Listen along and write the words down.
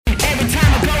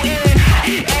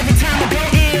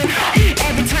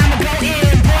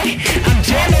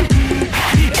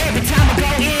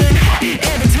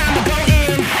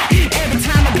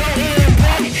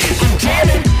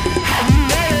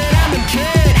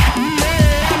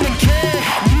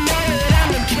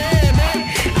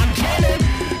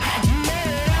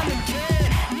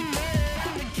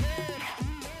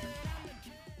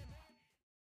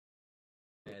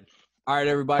All right,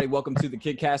 everybody, welcome to the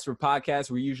Casper podcast.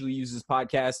 We usually use this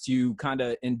podcast to kind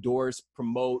of endorse,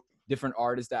 promote different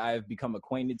artists that I've become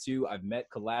acquainted to, I've met,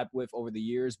 collab with over the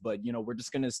years. But, you know, we're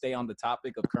just going to stay on the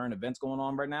topic of current events going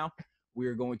on right now.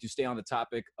 We're going to stay on the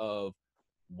topic of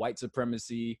white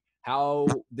supremacy, how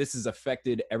this has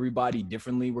affected everybody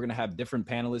differently. We're going to have different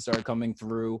panelists that are coming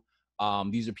through.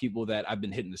 These are people that I've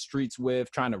been hitting the streets with,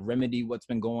 trying to remedy what's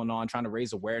been going on, trying to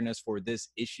raise awareness for this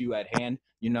issue at hand.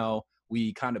 You know,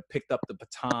 we kind of picked up the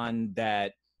baton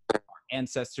that our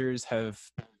ancestors have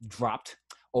dropped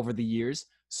over the years.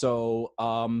 So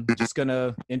just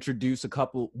gonna introduce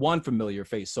one familiar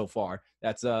face so far.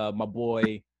 That's my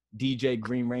boy DJ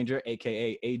Green Ranger,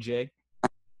 aka AJ.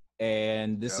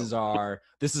 And this is our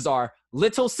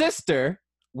little sister.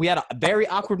 We had a very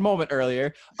awkward moment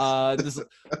earlier. This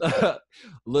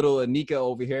little Anika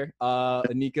over here.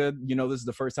 Anika, you know, this is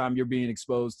the first time you're being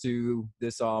exposed to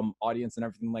this audience and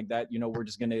everything like that. You know, we're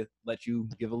just gonna let you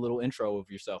give a little intro of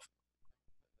yourself.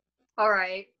 All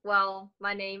right. Well,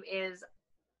 my name is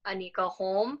Anika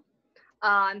Holm.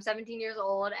 I'm 17 years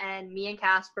old, and me and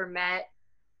Casper met,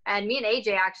 and me and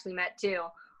AJ actually met too.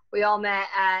 We all met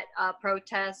at a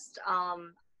protest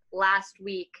last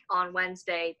week on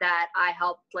Wednesday that I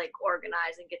helped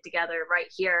organize and get together right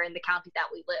here in the county that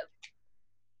we live.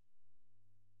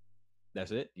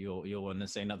 That's it? You'll want to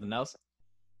say nothing else?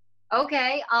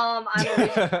 Okay. I'm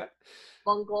originally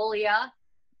Mongolia.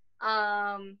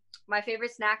 My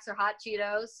favorite snacks are hot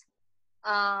Cheetos.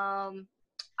 I'm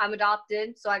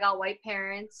adopted, so I got white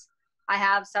parents. I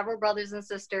have several brothers and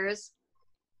sisters.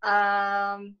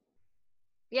 Yeah,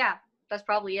 that's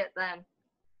probably it then.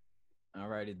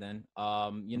 Alrighty then.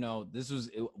 You know, this was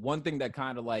one thing that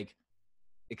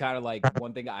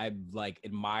one thing I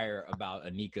admire about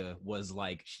Anika was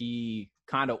she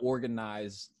kind of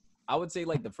organized, I would say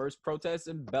the first protest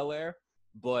in Bel Air,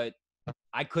 but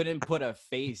I couldn't put a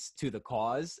face to the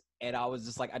cause. And I was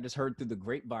just I just heard through the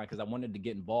grapevine because I wanted to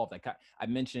get involved. I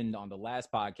mentioned on the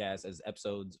last podcast as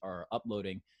episodes are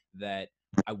uploading that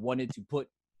I wanted to put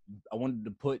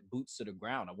boots to the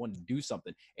ground. I wanted to do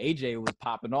something. AJ was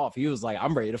popping off. He was like,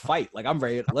 I'm ready to fight.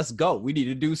 Let's go. We need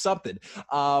to do something.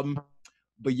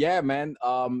 But yeah, man.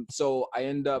 So I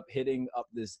end up hitting up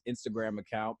this Instagram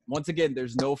account. Once again,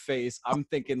 there's no face. I'm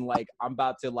thinking I'm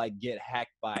about to get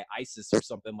hacked by ISIS or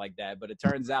something like that. But it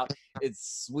turns out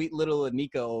it's sweet little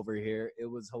Anika over here. It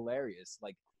was hilarious.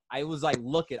 I was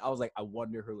looking. I was like, I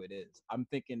wonder who it is. I'm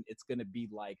thinking it's gonna be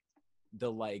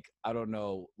I don't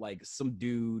know, some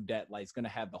dude that is gonna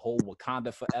have the whole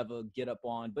Wakanda forever get up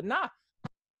on, but nah.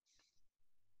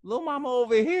 Little mama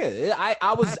over here.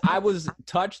 I was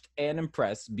touched and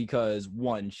impressed because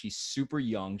one, she's super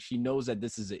young. She knows that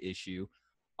this is an issue.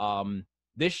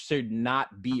 This should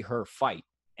not be her fight.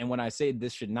 And when I say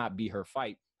this should not be her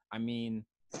fight, I mean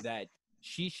that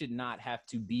she should not have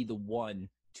to be the one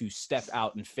to step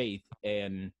out in faith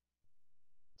and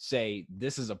say,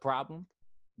 this is a problem.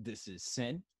 This is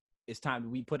sin. It's time that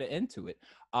we put an end to it.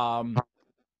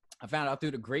 I found out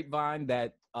through the grapevine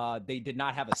that they did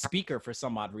not have a speaker for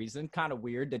some odd reason. Kind of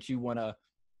weird that you want to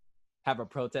have a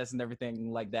protest and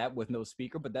everything like that with no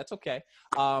speaker, but that's okay.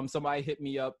 Somebody hit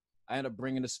me up. I ended up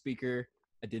bringing a speaker.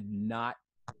 I did not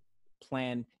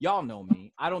plan. Y'all know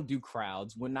me. I don't do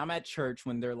crowds. When I'm at church,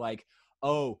 when they're like,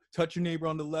 oh, touch your neighbor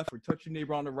on the left or touch your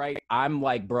neighbor on the right, I'm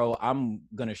like, bro, I'm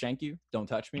going to shank you. Don't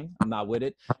touch me. I'm not with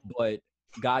it. But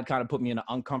God kind of put me in an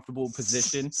uncomfortable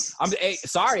position.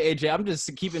 Sorry, AJ. I'm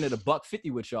just keeping it $150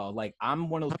 with y'all. I'm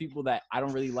one of those people that I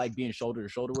don't really like being shoulder to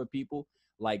shoulder with people.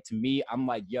 To me, I'm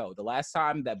like, yo, the last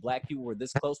time that black people were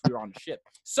this close, we were on the ship.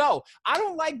 So I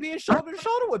don't like being shoulder to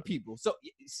shoulder with people. So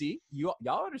see,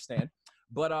 y'all understand.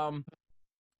 But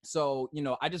so you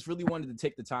know, I just really wanted to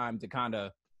take the time to kind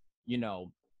of, you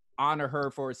know, honor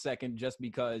her for a second, just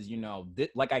because, you know,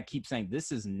 like I keep saying,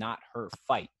 this is not her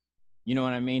fight. You know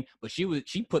what I mean? But she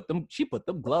put them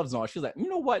gloves on. She was like, you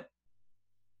know what?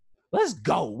 Let's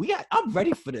go. I'm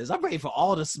ready for this. I'm ready for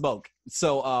all the smoke.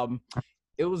 So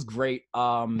it was great.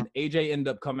 AJ ended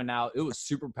up coming out. It was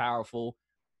super powerful.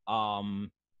 You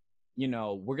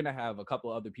know, we're gonna have a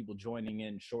couple other people joining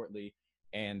in shortly,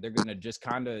 and they're gonna just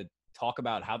kind of talk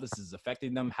about how this is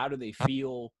affecting them. How do they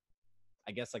feel?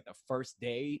 I guess the first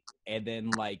day, and then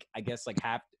I guess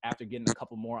after getting a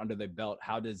couple more under their belt,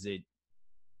 how does it?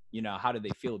 You know, how do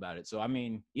they feel about it? So, I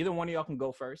mean, either one of y'all can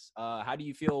go first. How do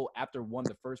you feel after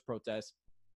the first protest?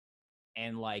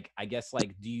 And I guess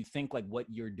do you think what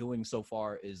you're doing so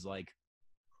far is I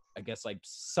guess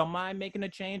semi making a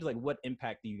change? What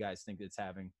impact do you guys think it's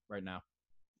having right now?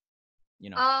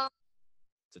 You know,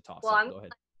 it's a toss up. I'm go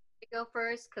ahead. Go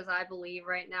first because I believe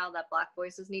right now that Black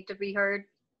voices need to be heard.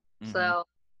 Mm-hmm. So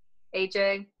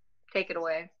AJ, take it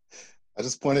away. I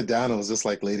just pointed down. It was just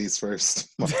like ladies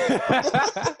first.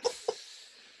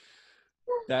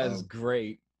 That's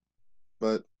great.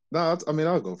 But no, I mean,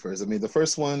 I'll go first. I mean, the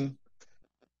first one,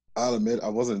 I'll admit, I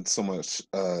wasn't so much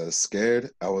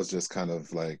scared. I was just kind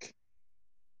of like,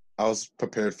 I was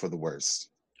prepared for the worst.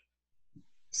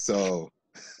 So,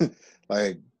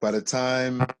 like, by the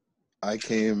time I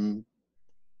came,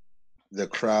 the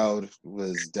crowd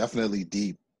was definitely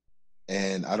deep.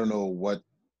 And I don't know what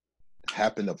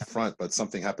happened up front, but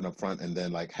something happened up front. And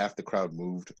then, like, half the crowd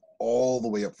moved all the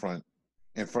way up front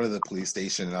in front of the police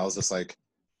station. And I was just like,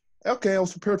 okay, I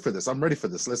was prepared for this. I'm ready for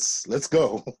this. Let's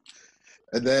go.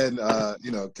 And then,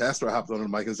 Casper hopped on the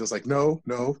mic and was just like, no.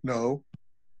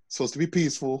 Supposed to be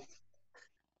peaceful.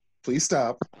 Please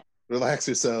stop. Relax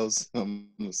yourselves. I'm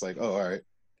just like, oh, all right.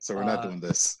 So we're not doing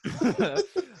this.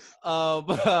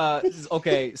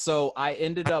 Okay, so I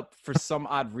ended up, for some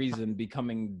odd reason,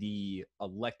 becoming the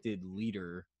elected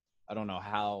leader. I don't know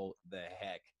how the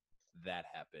heck that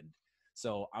happened.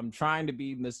 So I'm trying to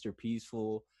be Mr.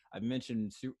 Peaceful. I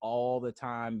mentioned all the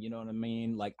time, you know what I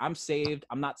mean? Like, I'm saved,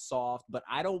 I'm not soft, but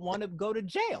I don't want to go to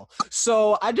jail.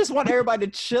 So I just want everybody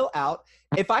to chill out.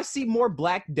 If I see more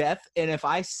Black Death, and if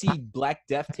I see Black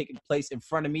Death taking place in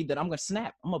front of me, then I'm going to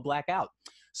snap. I'm going to black out.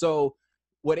 So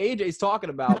what AJ's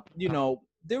talking about,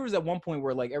 there was at one point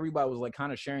where, like, everybody was, like,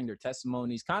 kind of sharing their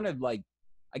testimonies, kind of, like,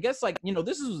 I guess, like,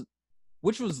 this is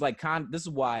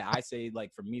why I say,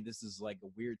 like, for me, this is, like, a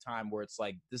weird time where it's,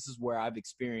 like, this is where I've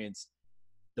experienced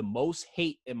the most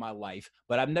hate in my life,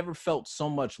 but I've never felt so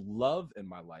much love in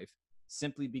my life,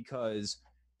 simply because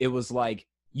it was like,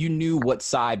 you knew what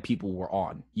side people were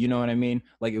on. You know what I mean?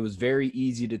 Like, it was very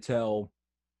easy to tell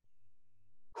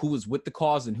who was with the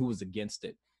cause and who was against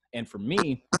it. And for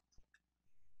me,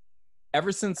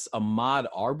 ever since Ahmaud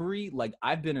Arbery, like,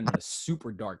 I've been in a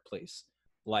super dark place.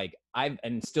 Like,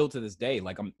 and still to this day,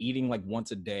 like, I'm eating like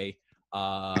once a day.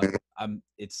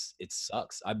 It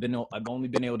sucks. I've only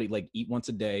been able to, like, eat once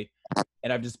a day,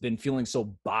 and I've just been feeling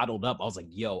so bottled up. I was like,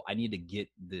 yo, I need to get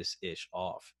this ish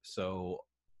off. So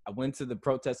I went to the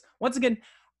protest. Once again,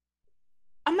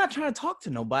 I'm not trying to talk to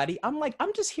nobody. I'm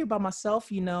just here by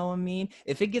myself, you know what I mean?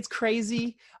 If it gets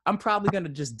crazy, I'm probably going to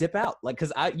just dip out. Like,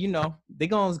 cause they're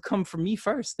going to come for me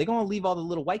first. They're going to leave all the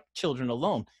little white children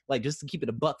alone, like, just to keep it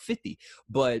 $1.50.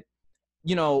 But,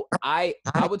 I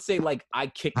would say, like, I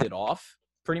kicked it off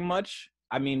pretty much.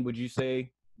 I mean, would you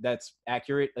say that's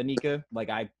accurate, Anika? Like,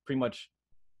 I pretty much.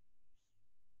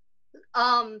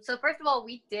 So first of all,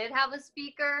 we did have a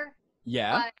speaker.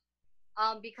 Yeah. But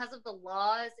because of the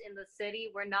laws in the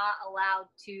city, we're not allowed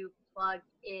to plug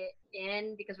it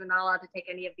in, because we're not allowed to take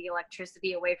any of the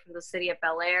electricity away from the city of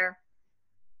Bel Air.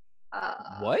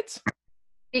 What?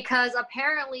 Because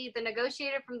apparently the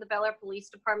negotiator from the Bel Air Police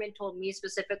Department told me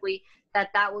specifically that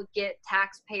would get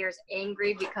taxpayers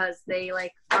angry, because they,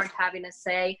 like, aren't having a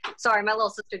say. Sorry, my little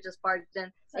sister just barged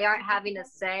in. They aren't having a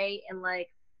say in, like,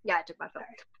 yeah, I took my phone.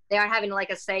 They aren't having, like,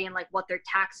 a say in, like, what their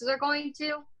taxes are going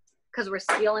to, because we're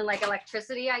stealing, like,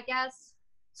 electricity, I guess.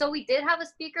 So we did have a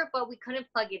speaker, but we couldn't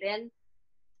plug it in.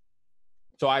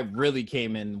 So I really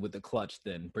came in with the clutch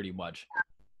then, pretty much.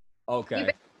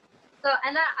 Okay.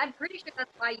 I'm pretty sure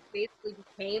that's why you basically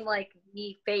became, like,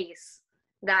 the face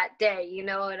that day, you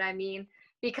know what I mean?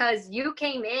 Because you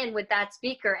came in with that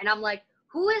speaker, and I'm like,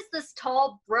 who is this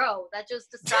tall bro that just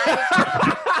decided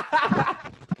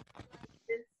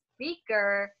this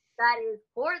speaker that is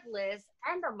cordless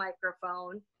and a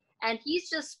microphone, and he's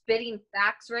just spitting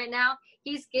facts right now.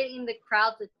 He's getting the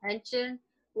crowd's attention.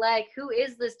 Like, who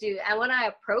is this dude? And when I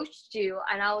approached you,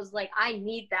 and I was like, I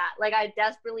need that. Like, I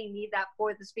desperately need that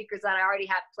for the speakers that I already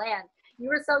had planned. You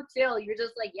were so chill. You're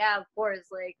just like, yeah, of course.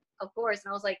 Like, of course.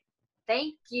 And I was like,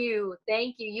 thank you.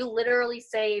 Thank you. You literally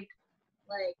saved,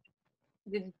 like,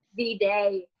 the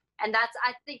day. And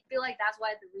feel like that's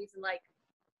why the reason, like,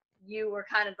 you were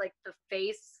kind of like the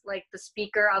face, like the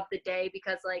speaker of the day,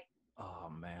 because, like, oh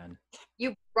man,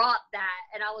 you brought that.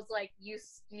 And I was like, you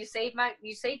saved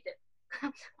it.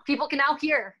 People can now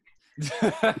hear.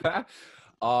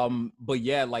 But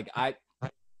yeah, like,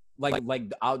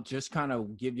 I'll just kind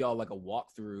of give y'all, like, a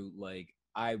walkthrough. Like,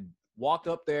 I walked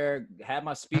up there, had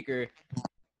my speaker,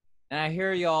 and I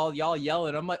hear y'all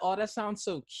yelling. I'm like, oh, that sounds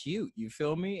so cute. You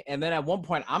feel me? And then at one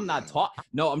point, I'm not talking.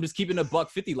 No, I'm just keeping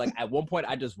 $1.50. Like, at one point,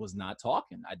 I just was not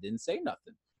talking. I didn't say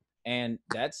nothing, and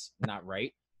that's not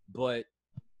right. But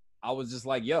I was just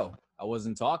like, yo, I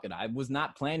wasn't talking. I was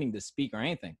not planning to speak or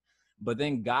anything. But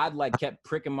then God, like, kept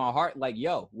pricking my heart, like,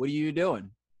 yo, what are you doing?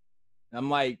 And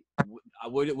I'm like,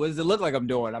 what does it look like I'm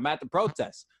doing? I'm at the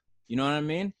protest. You know what I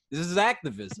mean? This is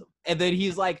activism. And then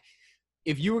he's like,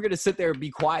 if you were gonna sit there and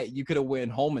be quiet, you could have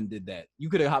went home and did that. You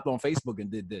could have hopped on Facebook and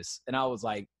did this. And I was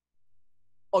like,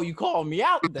 oh, you calling me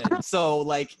out then? So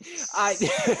like,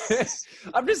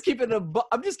 I'm just keeping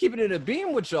it a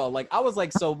beam with y'all. Like I was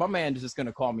like, so my man is just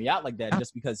gonna call me out like that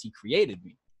just because he created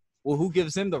me. Well, who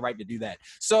gives him the right to do that?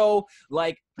 So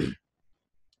like,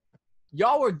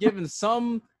 y'all were given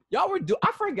some.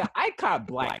 I forgot. I kind of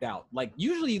blacked out. Like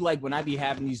usually, like when I be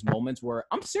having these moments where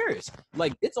I'm serious,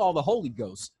 like it's all the Holy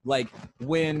Ghost. Like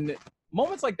when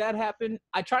moments like that happen,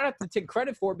 I try not to take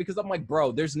credit for it because I'm like,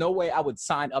 bro, there's no way I would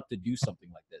sign up to do something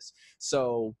like this.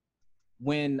 So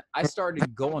when I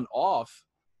started going off,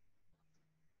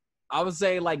 I would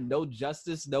say like no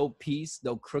justice, no peace,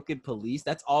 no crooked police.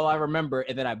 That's all I remember.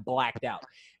 And then I blacked out.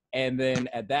 And then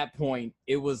at that point,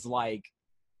 it was like,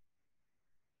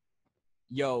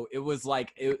 it was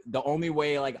like the only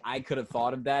way like I could have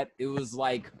thought of that. It was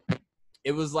like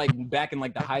back in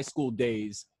like the high school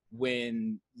days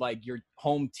when like your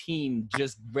home team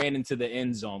just ran into the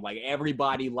end zone. Like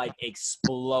everybody like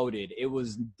exploded. It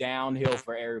was downhill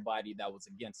for everybody that was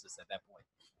against us at that point.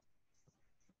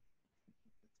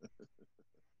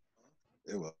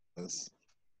 It was.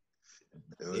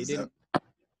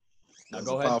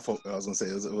 Go ahead. Powerful. I was gonna say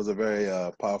it was a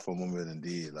very powerful moment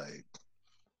indeed. Like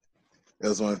it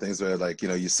was one of the things where, like,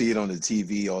 you see it on the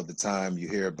TV all the time. You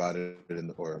hear about it,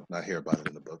 or not hear about it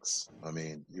in the books. I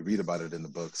mean, you read about it in the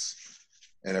books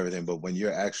and everything. But when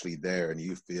you're actually there and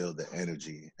you feel the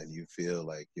energy and you feel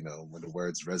like, when the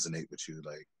words resonate with you,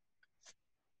 like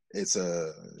it's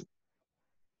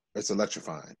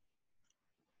electrifying.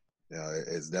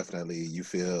 It's definitely, you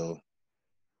feel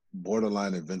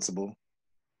borderline invincible.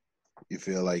 You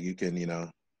feel like you can,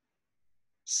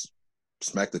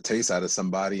 smack the taste out of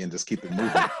somebody and just keep it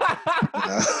moving.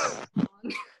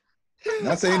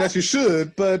 Not saying that you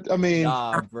should, but I mean,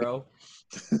 nah, bro.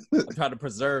 I'm trying to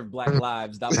preserve Black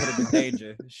lives, not put them in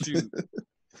danger. Shoot,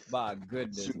 my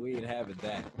goodness, we ain't having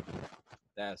that.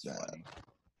 That's funny.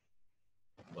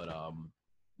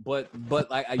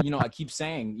 But like I keep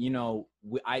saying,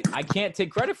 I can't take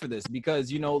credit for this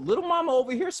because little mama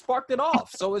over here sparked it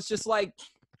off. So it's just like.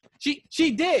 She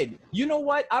did. You know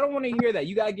what? I don't want to hear that.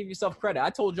 You got to give yourself credit.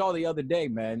 I told y'all the other day,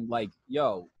 man, like,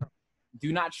 yo,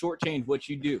 do not shortchange what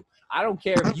you do. I don't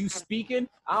care if you speaking.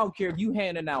 I don't care if you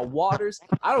handing out waters.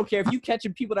 I don't care if you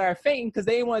catching people that are fainting because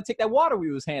they didn't want to take that water we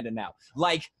was handing out.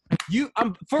 Like,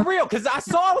 I'm for real, because I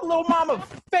saw the little mama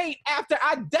faint after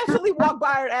I definitely walked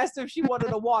by her and asked her if she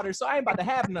wanted a water, so I ain't about to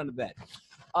have none of that.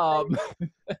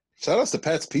 Shout outs to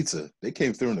Pat's Pizza. They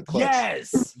came through in the clutch.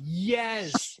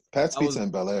 Yes. Pat's Pizza in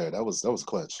Bel Air. That was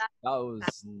clutch. That was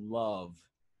love.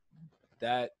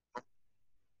 That.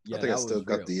 Yeah, I think I still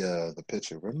got the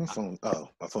picture. Where's my phone? Oh,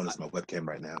 my phone is my webcam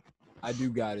right now. I do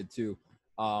got it too.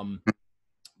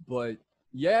 But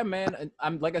yeah, man,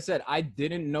 I'm like I said, I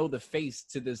didn't know the face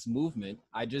to this movement.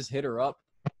 I just hit her up,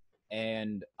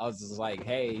 and I was just like,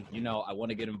 hey, I want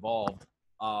to get involved.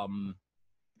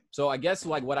 So I guess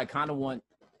like what I kind of want.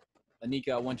 Anika,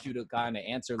 I want you to kind of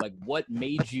answer, like, what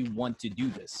made you want to do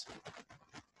this?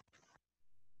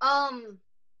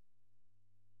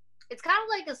 It's kind of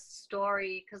like a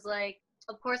story, because, like,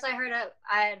 of course I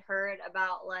had heard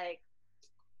about, like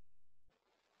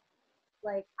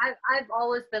I've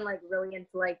always been, like, really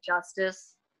into, like,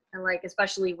 justice, and, like,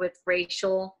 especially with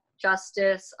racial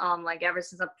justice, like, ever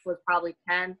since I was probably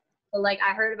 10. But, like,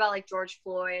 I heard about, like, George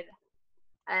Floyd,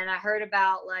 and I heard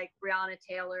about, like, Breonna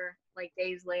Taylor, like,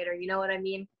 days later, you know what I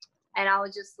mean? And I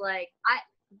was just like,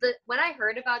 when I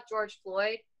heard about George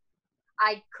Floyd,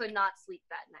 I could not sleep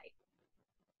that night.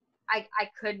 I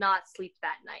could not sleep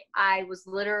that night. I was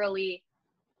literally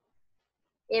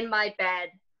in my bed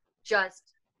just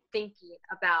thinking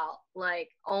about, like,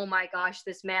 oh my gosh,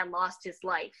 this man lost his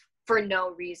life for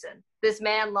no reason. This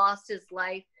man lost his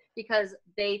life because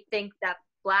they think that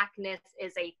Blackness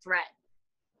is a threat.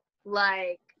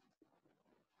 Like,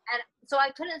 and so I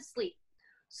couldn't sleep.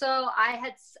 So I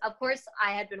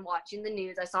had been watching the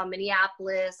news. I saw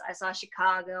Minneapolis, I saw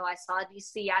Chicago, I saw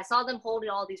DC. I saw them holding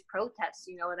all these protests,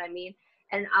 you know what I mean?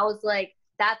 And I was like,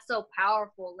 that's so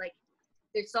powerful. Like,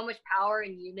 there's so much power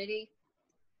in unity.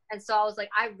 And so I was like,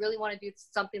 I really want to do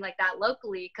something like that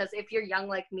locally, because if you're young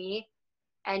like me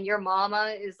and your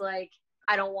mama is like,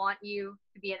 I don't want you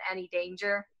to be in any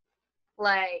danger,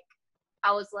 like,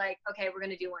 I was like, okay, we're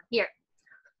going to do one here.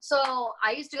 So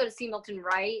I used to go to C. Milton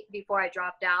Wright before I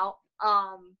dropped out.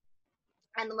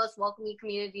 And the most welcoming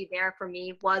community there for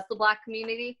me was the Black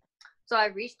community. So I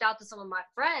reached out to some of my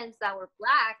friends that were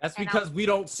Black. That's because we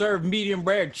don't serve medium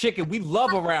rare chicken. We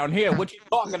love around here. What you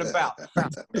talking about?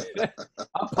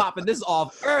 I'm popping this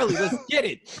off early. Let's get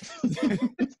it.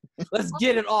 Let's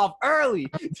get it off early.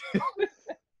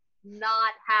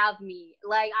 Not have me.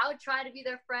 Like, I would try to be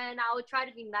their friend. I would try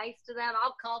to be nice to them.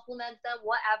 I'll compliment them,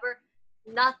 whatever.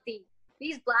 Nothing.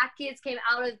 These black kids came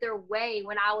out of their way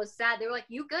when I was sad. They were like,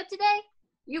 you good today?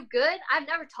 You good? I've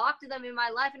never talked to them in my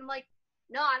life. And I'm like,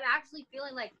 no, I'm actually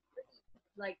feeling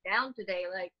like down today.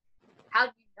 Like, how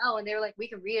do you know? And they were like, we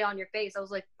can read it on your face. I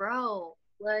was like, bro,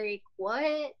 like,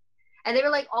 what? And they were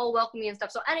like all welcoming and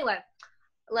stuff. So anyway,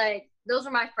 like, those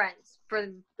were my friends for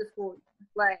the school.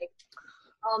 Like,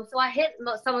 so I hit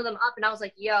some of them up and I was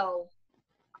like, yo,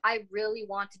 I really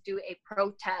want to do a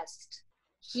protest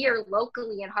here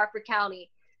locally in Harford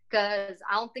County, because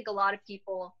I don't think a lot of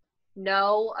people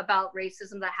know about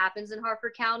racism that happens in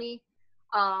Harford County.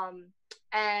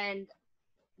 And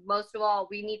most of all,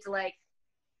 we need to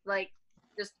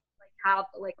just have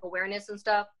awareness and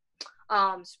stuff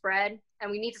spread, and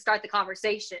we need to start the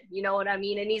conversation. You know what I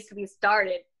mean? It needs to be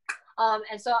started.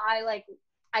 And so I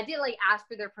did ask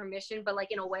for their permission, but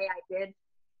in a way I did,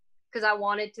 because I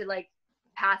wanted to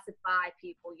pacify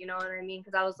people, you know what I mean?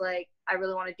 Because I was like, I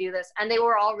really want to do this, and they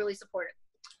were all really supportive.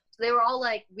 So they were all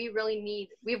like, we've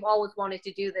always wanted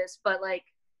to do this, but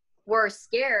we're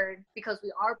scared because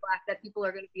we are black that people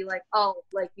are going to be like, oh,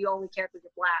 you only care because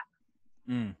you're black.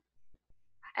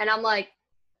 And I'm like,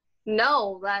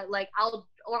 no, that I'll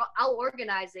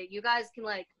organize it. You guys can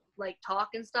talk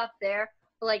and stuff there,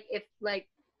 but if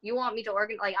you want me to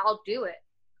organize, I'll do it.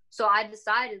 So I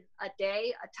decided a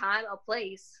day, a time, a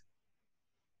place,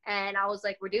 and I was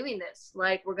like, we're doing this.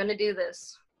 We're gonna do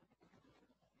this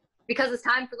because it's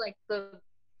time for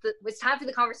it's time for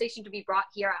the conversation to be brought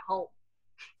here at home.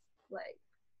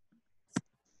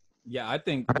 Yeah, I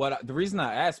think the reason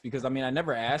I asked, because I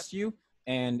never asked you,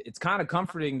 and it's kind of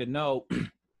comforting to know, at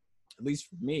least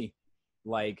for me,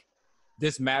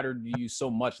 this mattered to you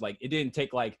so much. It didn't take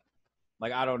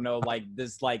I don't know, I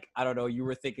don't know, you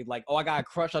were thinking oh, I got a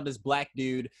crush on this black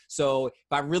dude, so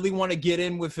if I really want to get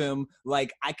in with him,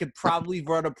 I could probably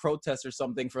run a protest or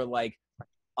something for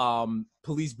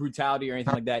police brutality or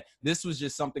anything like that. This was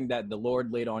just something that the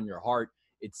Lord laid on your heart.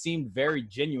 It seemed very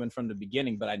genuine from the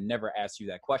beginning, but I never asked you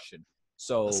that question.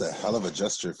 So that's a hell of a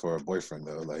gesture for a boyfriend,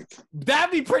 though.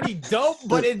 That'd be pretty dope,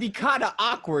 but it'd be kind of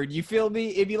awkward. You feel me?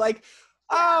 It'd be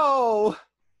oh,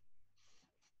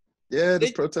 yeah,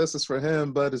 this protest is for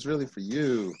him, but it's really for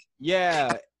you.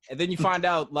 Yeah, and then you find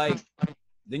out my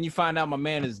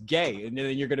man is gay, and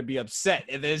then you're gonna be upset,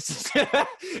 and then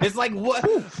it's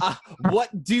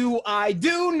what do I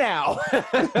do now?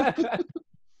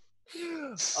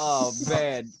 Oh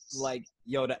man,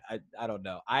 yo, I don't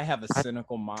know. I have a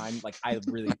cynical mind. I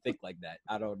really think like that.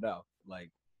 I don't know.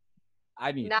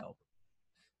 I need help.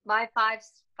 My 5'6"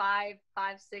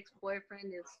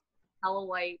 boyfriend is hella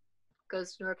white,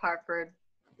 goes to North Hartford.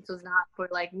 This was not for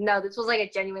no, this was a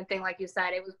genuine thing, like you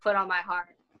said. It was put on my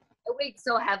heart. It weighed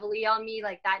so heavily on me,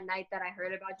 that night that I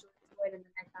heard about George Floyd, and the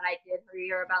night that I did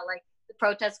hear about the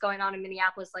protests going on in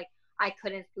Minneapolis. I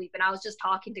couldn't sleep, and I was just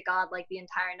talking to God the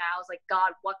entire night. I was like,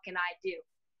 God, what can I do?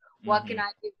 What can I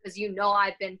do? Because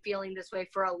I've been feeling this way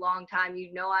for a long time.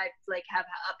 I have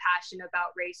a passion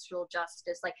about racial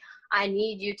justice. I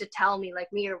need you to tell me.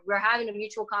 We're having a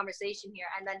mutual conversation here.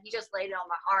 And then he just laid it on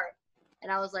my heart,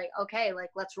 and I was like, okay,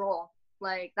 let's roll.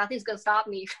 Nothing's gonna stop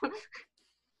me.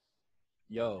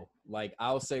 Yo,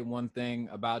 I'll say one thing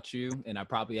about you, and I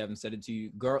probably haven't said it to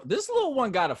you. Girl, this little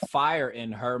one got a fire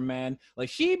in her, man.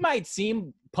 She might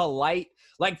seem polite.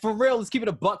 For real, let's keep it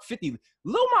 $150.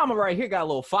 Little mama right here got a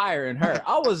little fire in her.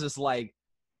 I was just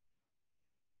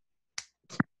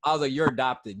you're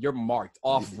adopted. You're marked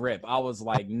off rip. I was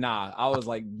nah. I was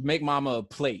make mama a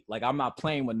plate. I'm not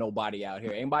playing with nobody out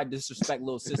here. Anybody disrespect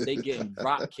little sis, they getting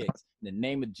drop kicked in the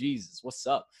name of Jesus. What's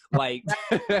up?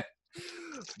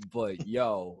 But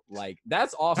yo,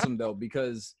 that's awesome though,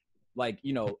 because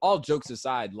all jokes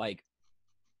aside,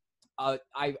 I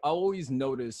always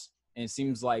notice, and it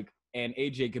seems and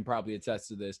AJ can probably attest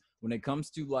to this, when it comes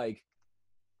to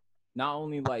not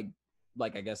only I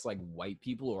guess white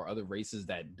people or other races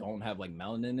that don't have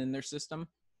melanin in their system,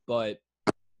 but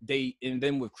and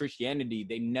then with Christianity,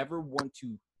 they never want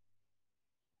to,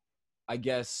 I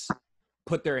guess,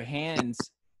 put their hands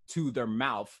to their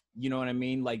mouth, you know what I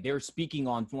mean? They're speaking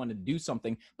on wanting to do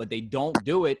something, but they don't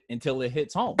do it until it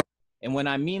hits home. And when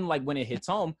I mean when it hits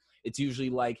home, it's usually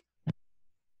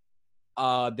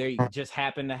they just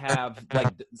happen to have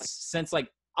since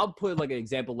I'll put an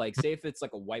example, say if it's a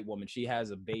white woman, she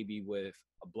has a baby with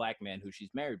a black man who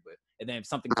she's married with, and then if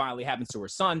something finally happens to her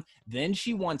son, then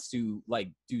she wants to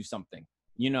do something,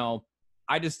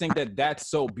 I just think that that's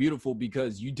so beautiful,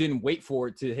 because you didn't wait for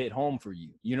it to hit home for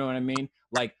you. You know what I mean?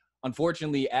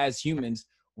 Unfortunately, as humans,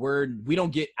 we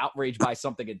don't get outraged by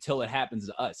something until it happens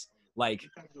to us. Like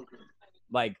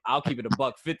I'll keep it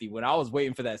 $1.50. When I was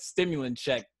waiting for that stimulant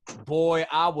check, boy,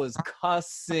 I was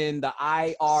cussing the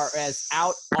IRS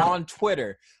out on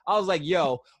Twitter. I was like,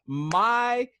 yo,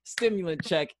 my stimulant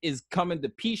check is coming to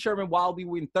P. Sherman while we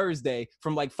win Thursday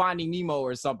from like Finding Nemo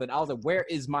or something. I was like, where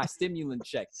is my stimulant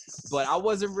check? But I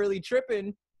wasn't really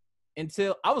tripping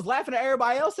until I was laughing at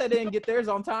everybody else that didn't get theirs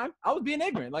on time. I was being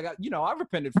ignorant. Like, I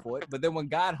repented for it. But then when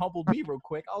God humbled me real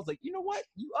quick, I was like, you know what?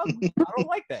 You ugly. I don't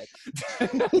like that.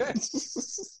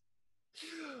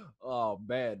 Oh,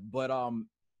 man. But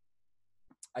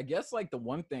I guess like the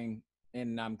one thing,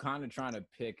 and I'm kind of trying to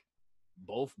pick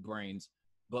both brains,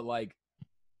 but like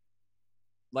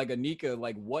Anika,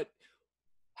 like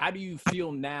how do you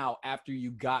feel now after you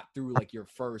got through like your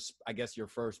first,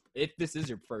 if this is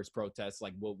your first protest,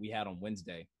 like what we had on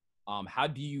Wednesday, how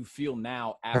do you feel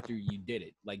now after you did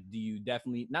it? Like, do you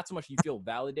definitely, not so much you feel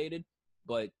validated,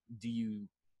 but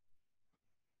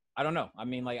I don't know. I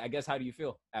mean, like, I guess, how do you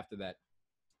feel after that?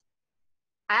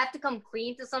 I have to come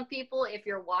clean to some people. If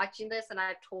you're watching this and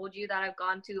I've told you that I've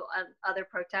gone to other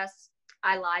protests,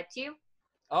 I lied to you.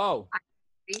 Oh. I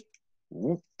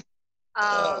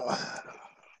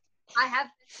have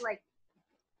been to, like,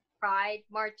 pride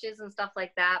marches and stuff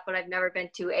like that, but I've never been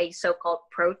to a so-called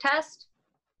protest.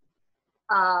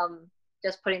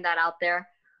 Just putting that out there.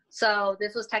 So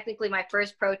this was technically my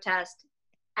first protest,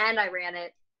 and I ran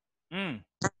it.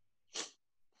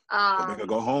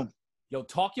 Go home. Yo,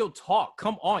 talk your talk.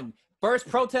 Come on. First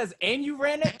protest and you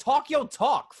ran it? Talk your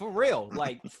talk. For real.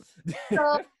 Like.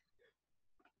 So,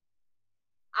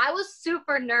 I was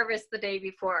super nervous the day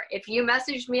before. If you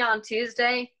messaged me on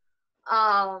Tuesday,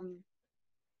 I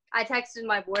texted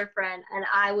my boyfriend and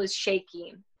I was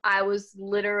shaking. I was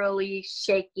literally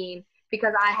shaking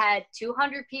because I had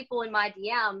 200 people in my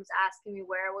DMs asking me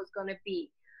where it was going to be.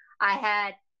 I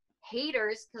had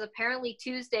haters because apparently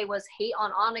Tuesday was Hate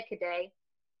on Hanukkah Day.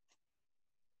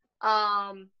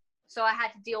 So I had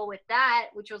to deal with that,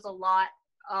 which was a lot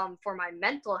for my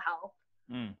mental health.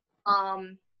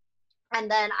 And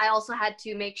then I also had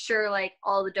to make sure like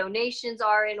all the donations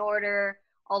are in order.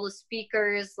 All the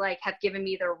speakers like have given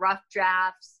me their rough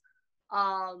drafts.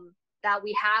 That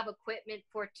we have equipment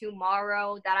for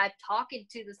tomorrow. That I've talked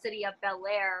to the city of Bel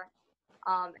Air,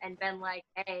 and been like,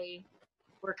 hey,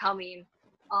 we're coming.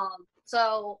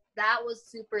 So that was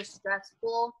super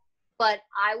stressful. But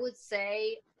I would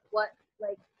say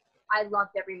I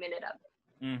loved every minute of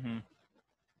it.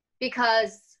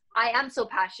 Because I am so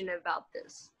passionate about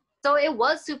this. So it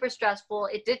was super stressful.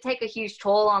 It did take a huge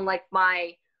toll on like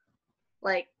my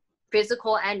like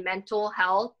physical and mental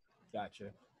health.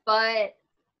 Gotcha. But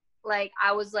like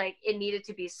I was like, it needed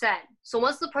to be said. So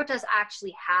once the protest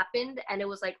actually happened and it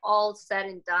was like all said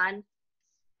and done,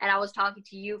 and I was talking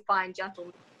to you fine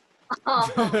gentlemen.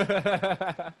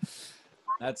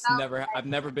 I've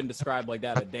never been described like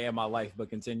that a day in my life, but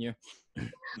continue.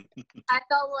 I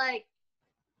felt like,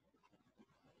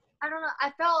 I don't know,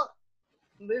 I felt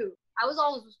moved. I was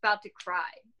almost about to cry,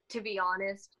 to be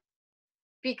honest,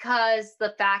 because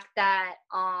the fact that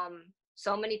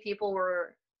so many people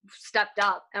were stepped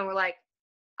up and were like,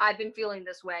 I've been feeling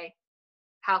this way.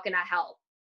 How can I help?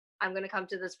 I'm going to come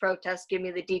to this protest. Give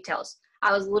me the details.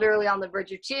 I was literally on the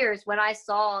verge of tears when I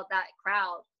saw that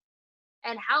crowd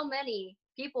and how many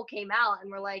people came out and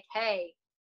were like, hey,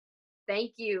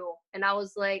 thank you. And I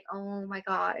was like, oh my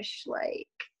gosh, like,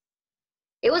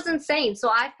 it was insane. So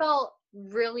I felt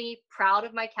really proud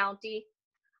of my county.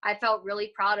 I felt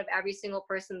really proud of every single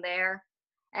person there.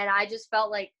 And I just felt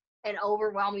like an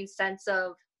overwhelming sense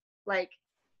of like,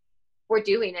 we're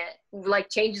doing it. Like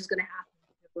change is going to happen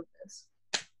with this.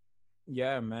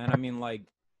 Yeah, man. I mean, like,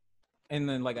 and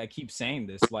then like I keep saying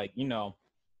this, like, you know,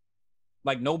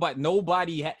 like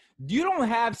nobody you don't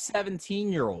have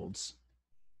 17-year-olds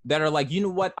that are like, you know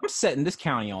what, I'm setting this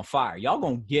county on fire. Y'all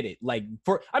gonna get it. Like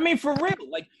for real,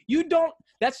 like you don't,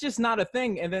 that's just not a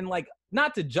thing. And then like,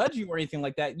 not to judge you or anything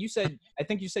like that. I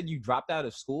think you said you dropped out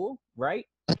of school, right?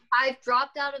 I've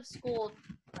dropped out of school.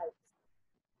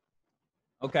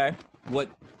 Okay.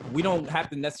 We don't have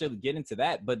to necessarily get into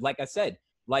that, but like I said,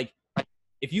 like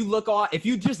if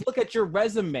you just look at your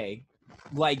resume,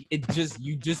 like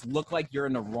you just look like you're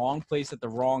in the wrong place at the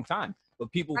wrong time.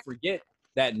 But people forget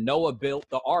that Noah built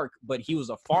the ark, but he was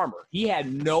a farmer. He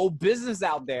had no business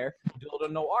out there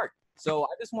building no ark. So I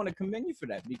just want to commend you for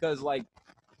that because like,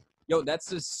 yo, that's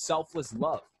just selfless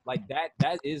love. Like that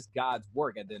is God's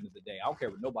work at the end of the day. I don't care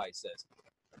what nobody says.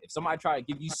 If somebody try to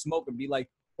give you smoke and be like,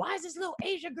 why is this little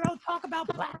Asian girl talk about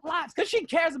black lives? Because she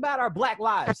cares about our black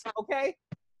lives, okay?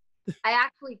 I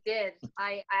actually did.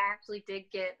 I actually did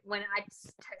get, when I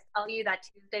tell you that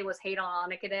Tuesday was Hate on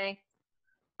Hanukkah Day,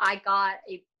 I got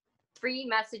 3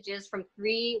 messages from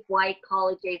 3 white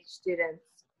college-age students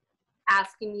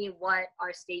asking me what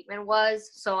our statement was.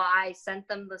 So I sent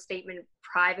them the statement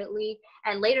privately.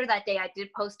 And later that day, I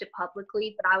did post it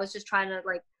publicly, but I was just trying to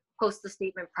like post the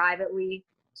statement privately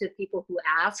to people who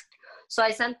asked. So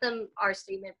I sent them our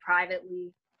statement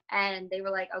privately, and they were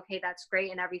like, okay, that's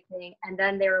great and everything. And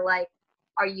then they were like,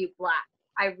 are you black?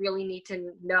 I really need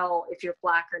to know if you're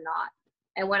black or not.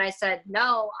 And when I said,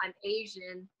 no, I'm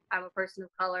Asian, I'm a person of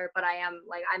color, but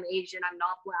I'm Asian, I'm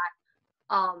not black.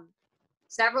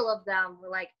 Several of them were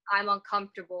like, I'm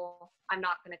uncomfortable, I'm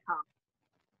not going to come.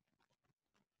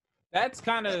 That's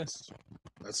kind of.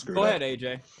 That's screwed Go up. ahead,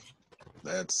 AJ.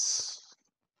 That's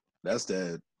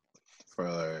dead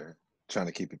for trying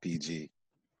to keep it PG.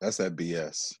 That's that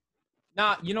BS.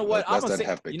 Nah, you know what? I'm That's gonna that say.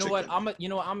 half-baked You know what?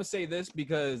 chicken. I'm gonna say this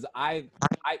because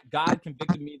God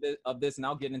convicted me of this, and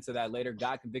I'll get into that later.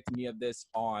 God convicted me of this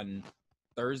on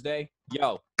Thursday.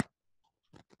 Yo,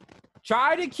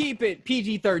 try to keep it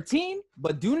PG-13,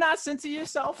 but do not censor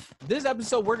yourself. This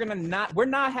episode, we're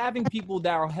not having people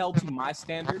that are held to my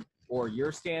standard or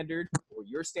your standard or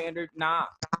your standard. Nah,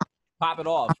 pop it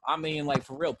off. I mean, like,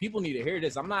 for real, people need to hear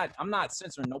this. I'm not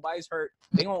censoring. Nobody's hurt.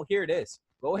 They won't hear this.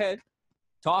 Go ahead,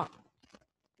 talk.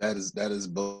 That is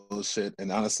bullshit. And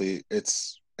honestly,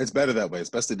 it's better that way. It's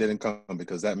best it didn't come,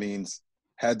 because that means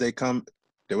had they come,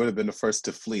 they would have been the first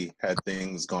to flee had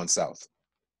things gone south.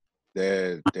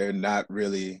 They're not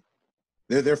really,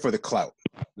 they're there for the clout,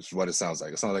 which is what it sounds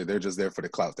like. It sounds like they're just there for the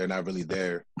clout. They're not really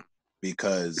there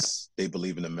because they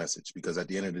believe in the message. Because at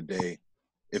the end of the day,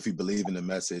 if you believe in the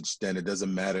message, then it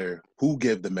doesn't matter who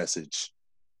gave the message.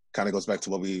 Kind of goes back to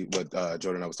what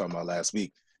Jordan and I was talking about last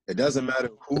week. It doesn't matter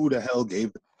who the hell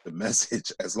gave the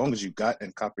message, as long as you got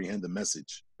and comprehend the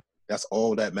message. That's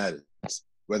all that matters.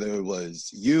 Whether it was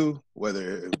you,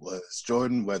 whether it was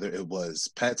Jordan, whether it was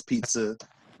Pat's Pizza,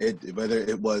 whether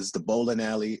it was the bowling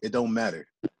alley, it don't matter.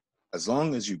 As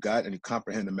long as you got and you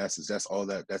comprehend the message, that's all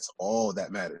that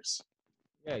matters.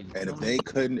 Yeah. And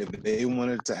if they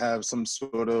wanted to have some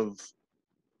sort of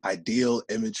ideal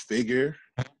image figure,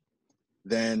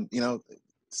 then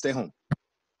stay home.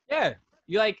 Yeah,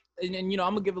 you like, and I'm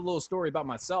gonna give a little story about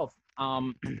myself.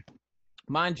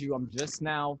 Mind you, I'm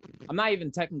not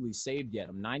even technically saved yet.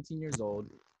 I'm 19 years old.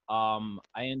 I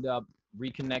end up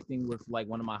reconnecting with like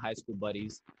one of my high school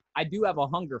buddies. I do have a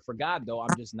hunger for God, though.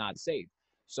 I'm just not saved.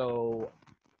 So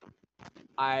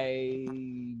I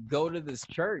go to this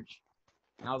church,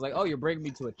 and I was like, "Oh, you're bringing me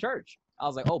to a church." I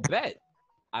was like, "Oh, bet."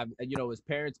 His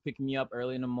parents picking me up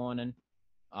early in the morning.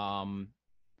 I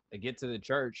get to the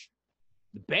church.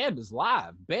 The band is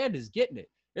live. Band is getting it.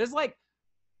 There's like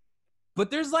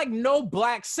no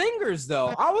black singers,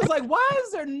 though. I was like, why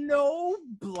is there no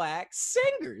black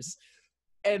singers?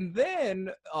 And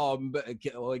then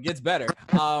it gets better.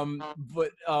 Then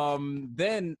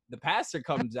the pastor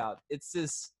comes out. It's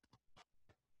this,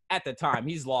 at the time,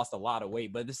 he's lost a lot of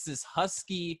weight, but it's this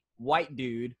husky white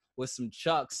dude with some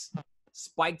chucks,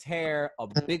 spiked hair, a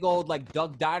big old like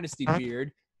Duck Dynasty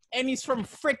beard, and he's from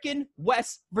frickin'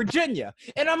 West Virginia.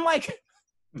 And I'm like,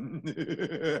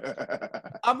 if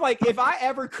I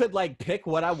ever could like pick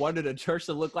what I wanted a church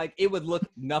to look like, it would look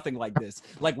nothing like this.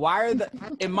 Like, why are like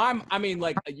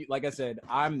I said,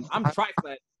 I'm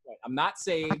trifling. I'm not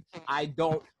saved.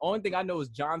 Only thing I know is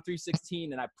John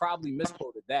 3:16, and I probably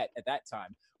misquoted that at that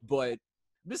time. But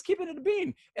I'm just keeping it a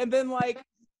bean. And then like,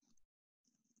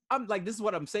 I'm like, this is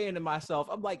what I'm saying to myself.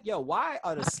 I'm like, yo, why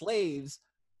are the slaves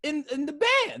in the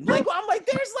band? Like, I'm like,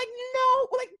 there's like no,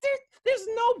 like there's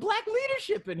no black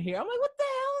leadership in here. I'm like, what the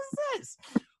hell is this?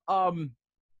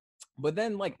 But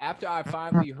then like after I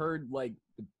finally heard like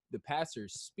the pastor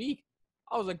speak,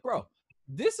 I was like, bro,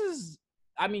 this is,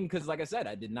 because like I said,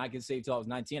 I did not get saved till I was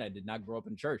 19. I did not grow up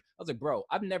in church. I was like, bro,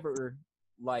 I've never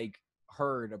like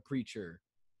heard a preacher,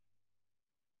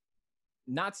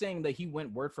 not saying that he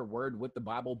went word for word with the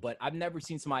Bible, but I've never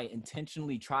seen somebody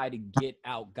intentionally try to get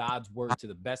out God's word to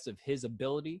the best of his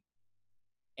ability.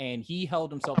 And he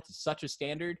held himself to such a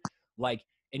standard, like,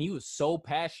 and he was so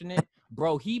passionate,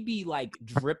 bro. He'd be like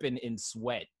dripping in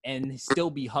sweat and still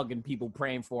be hugging people,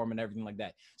 praying for him and everything like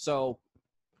that. So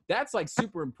that's like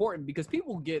super important, because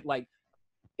people get like,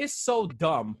 it's so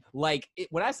dumb. Like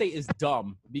when I say it's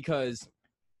dumb, because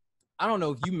I don't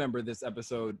know if you remember this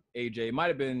episode, AJ. It might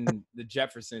have been the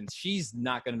Jeffersons. She's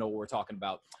not going to know what we're talking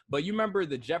about. But you remember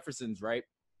the Jeffersons, right?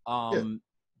 Yeah.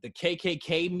 The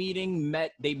KKK meeting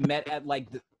they met at like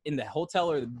in the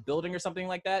hotel or the building or something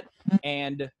like that.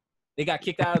 And They got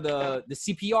kicked out of the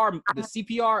CPR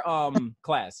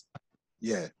class.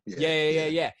 Yeah.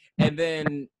 And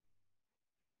then,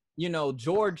 you know,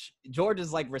 George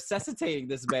is like resuscitating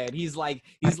this man. He's like,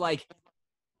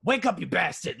 wake up, you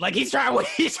bastard! Like he's trying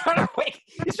to wake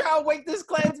this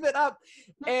Klansman up.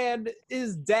 And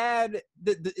his dad,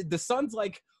 the son's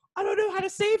like, I don't know how to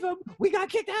save him. We got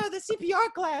kicked out of the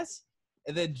CPR class.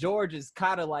 And then George is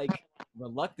kind of like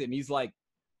reluctant. He's like,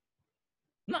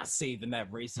 I'm not saving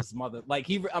that racist mother. Like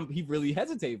he really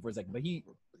hesitated for a second, but he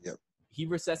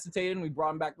resuscitated and we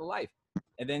brought him back to life.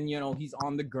 And then, you know, he's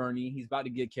on the gurney. He's about to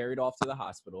get carried off to the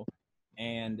hospital.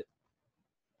 And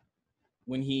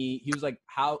when he was like,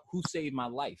 who saved my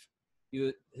life?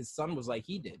 His son was like,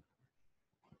 he did.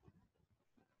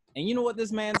 And you know what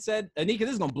this man said? Anika,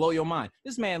 this is going to blow your mind.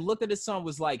 This man looked at his son,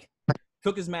 was like,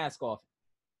 took his mask off.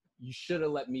 You should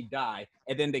have let me die.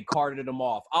 And then they carted him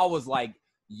off. I was like,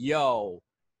 yo,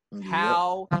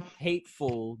 how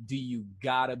hateful do you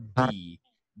gotta be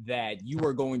that you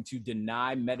are going to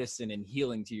deny medicine and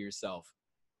healing to yourself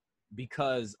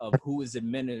because of who is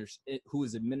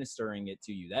administering it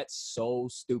to you? That's so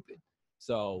stupid.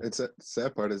 So it's a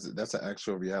sad part is that's an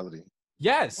actual reality.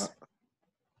 Yes.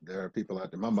 There are people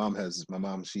out there. My mom,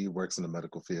 she works in the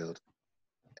medical field.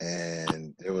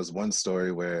 And there was one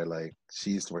story where like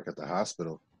she used to work at the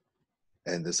hospital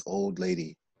and this old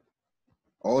lady,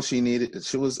 all she needed,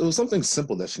 it was something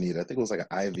simple that she needed. I think it was like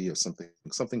an IV or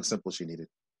something simple she needed.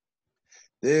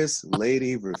 This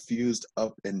lady refused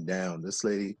up and down. This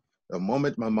lady, the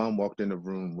moment my mom walked in the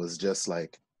room, was just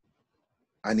like,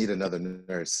 I need another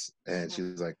nurse. And she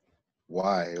was like,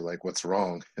 why? Like, what's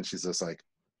wrong? And she's just like,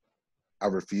 I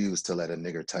refuse to let a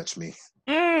nigger touch me.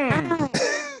 And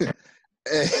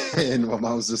my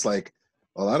mom's just like,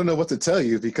 well, I don't know what to tell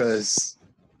you because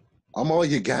I'm all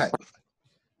you got.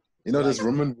 You know, this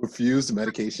woman refused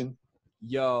medication.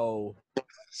 Yo.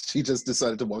 She just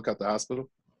decided to walk out the hospital.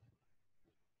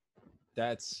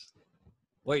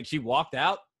 Wait, she walked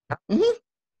out? Mm-hmm.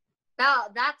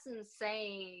 That's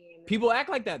insane. People act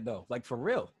like that though, like for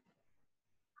real.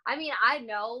 I mean, I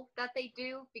know that they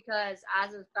do because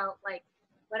as it felt like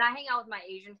when I hang out with my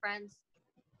Asian friends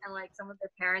and like some of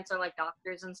their parents are like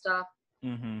doctors and stuff,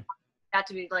 not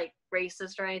to be like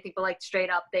racist or anything, but like straight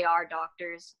up they are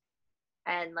doctors,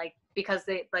 and like because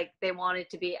they wanted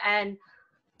to be, and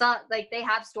like they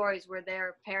have stories where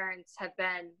their parents have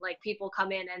been like, people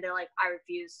come in and they're like, I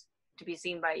refuse to be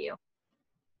seen by you,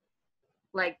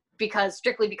 like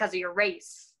strictly because of your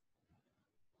race.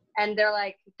 And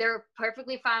they're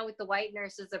perfectly fine with the white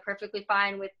nurses, they're perfectly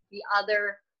fine with the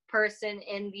other person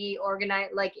in the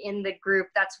in the group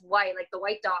that's white, like the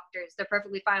white doctors, they're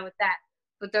perfectly fine with that.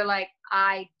 But they're like,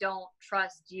 I don't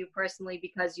trust you personally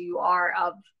because you are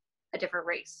of a different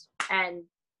race. And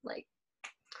like,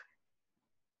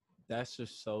 that's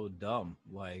just so dumb.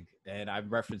 Like, and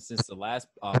I've referenced since the last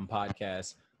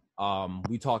podcast.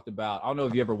 We talked about, I don't know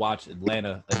if you ever watched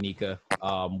Atlanta, Anika,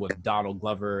 with Donald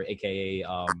Glover, aka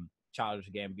Childish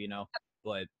Gambino,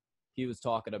 but he was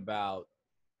talking about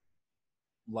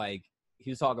you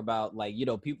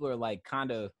know, people are like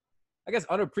kind of, I guess,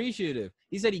 unappreciative.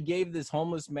 He said he gave this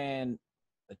homeless man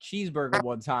a cheeseburger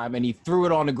one time and he threw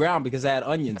it on the ground because it had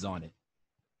onions on it.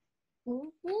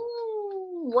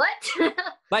 What?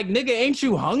 Like, nigga, ain't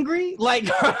you hungry? Like,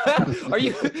 are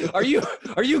you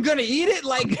gonna eat it?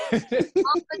 Like,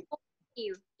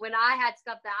 when I had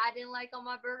stuff that I didn't like on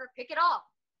my burger, pick it off.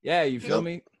 Yeah, you feel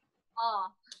me?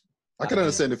 I can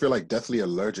understand if you're like deathly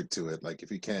allergic to it. Like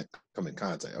if you can't come in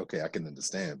contact, okay, I can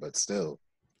understand, but still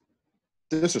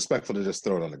disrespectful to just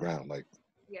throw it on the ground. Like,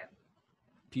 yeah,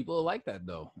 people are like that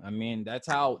though. I mean, that's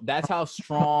how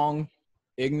strong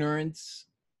ignorance.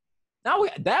 Now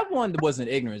that one wasn't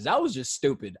ignorance. That was just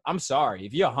stupid. I'm sorry.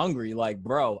 If you're hungry, like,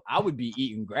 bro, I would be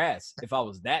eating grass if I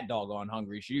was that doggone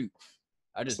hungry. Shoot,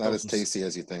 it's not as tasty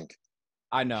as you think.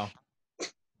 I know.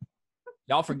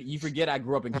 You forget I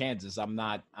grew up in Kansas.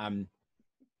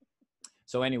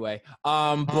 So anyway,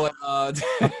 but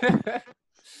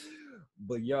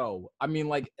yo, I mean,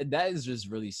 like, that is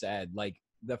just really sad. Like,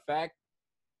 the fact,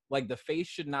 like, the face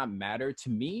should not matter to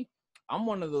me. I'm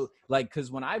one of the, like,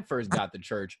 because when I first got to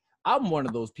church, I'm one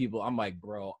of those people, I'm like,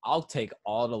 bro, I'll take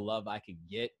all the love I can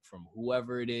get from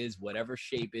whoever it is, whatever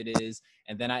shape it is.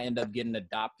 And then I end up getting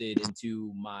adopted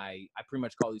into I pretty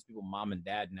much call these people mom and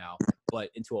dad now,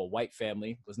 but into a white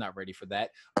family. Was not ready for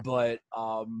that. But,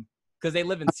 because they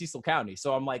live in Cecil County.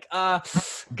 So I'm like,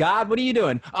 God, what are you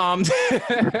doing?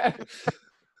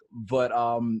 But,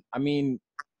 I mean,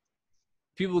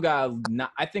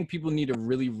 I think people need to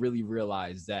really, really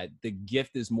realize that the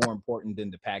gift is more important than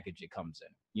the package it comes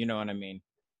in. You know what I mean?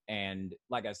 And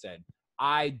like I said,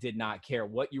 I did not care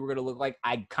what you were gonna look like.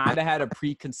 I kind of had a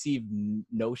preconceived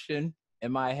notion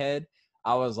in my head.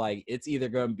 I was like, it's either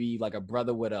gonna be like a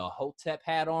brother with a Hotep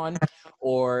hat on,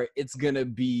 or it's gonna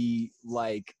be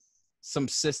like some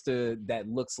sister that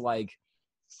looks like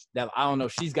that. I don't know.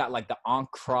 She's got like the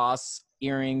Ankh cross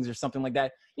earrings or something like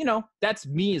that. You know, that's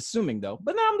me assuming though.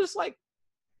 But now I'm just like,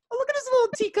 oh, look at this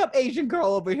little teacup Asian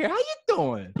girl over here. How you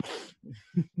doing?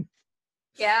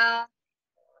 Yeah.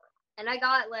 And I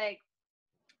got that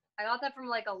from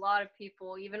like a lot of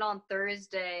people. Even on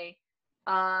Thursday,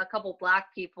 a couple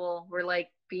Black people were like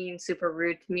being super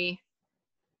rude to me.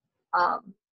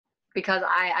 Because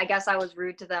I guess I was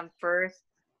rude to them first.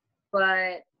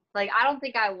 But like I don't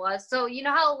think I was. So you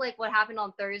know how like what happened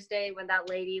on Thursday when that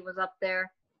lady was up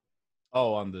there?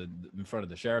 Oh, in front of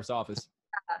the sheriff's office.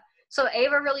 So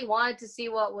Ava really wanted to see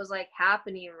what was like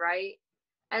happening, right?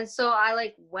 And so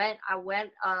I went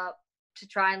up to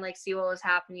try and like see what was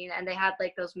happening, and they had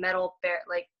like those metal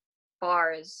like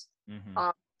bars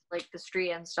on like the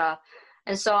street and stuff.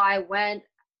 And so I went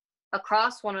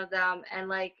across one of them, and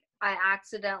like I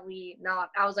accidentally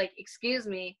knocked. I was like, "Excuse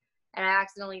me," and I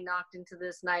accidentally knocked into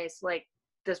this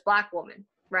this Black woman,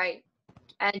 right?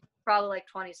 And probably like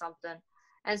 20 something.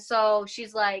 And so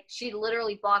she's like, she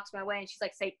literally blocks my way, and she's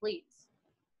like, "Say please."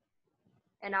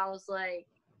 And I was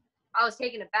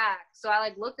taken aback. So I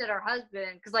like looked at her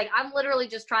husband, because like I'm literally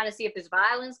just trying to see if there's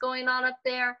violence going on up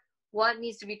there, what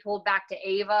needs to be told back to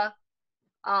Ava.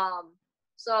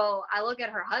 So I look at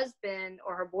her husband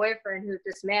or her boyfriend, who's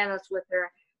this man that's with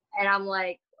her, and I'm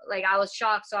like I was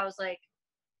shocked. So I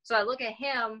look at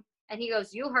him, and he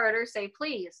goes, "You heard her, say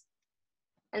please."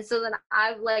 And so then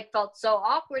I like felt so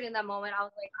awkward in that moment. I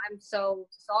was like, "I'm so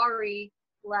sorry."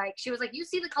 Like she was like, "You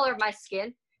see the color of my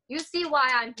skin? You see why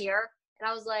I'm here?" And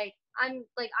I was like, I'm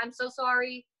so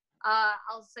sorry.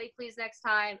 I'll say please next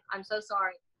time. I'm so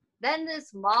sorry. Then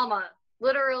this mama,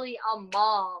 literally a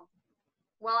mom,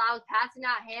 while I was passing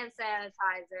out hand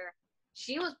sanitizer,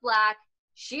 she was Black.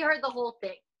 She heard the whole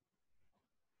thing.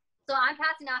 So I'm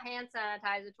passing out hand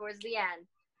sanitizer towards the end,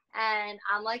 and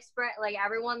I'm like spread like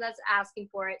everyone that's asking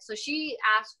for it. So she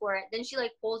asked for it. Then she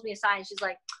like pulls me aside, and she's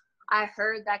like, "I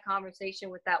heard that conversation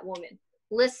with that woman.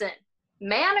 Listen,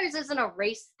 manners isn't a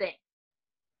race thing.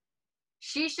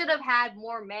 She should have had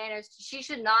more manners. She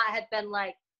should not have been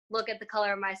like, look at the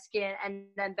color of my skin," and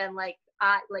then been like,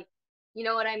 you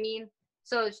know what I mean?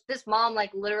 So this mom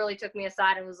like literally took me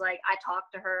aside and was like, I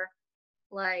talked to her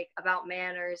like about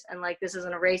manners, and like this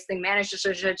isn't a race thing. Manners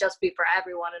should just be for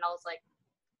everyone. And I was like,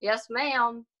 yes,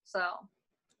 ma'am. So.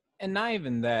 And not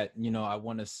even that, you know, I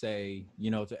want to say, you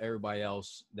know, to everybody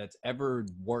else that's ever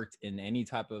worked in any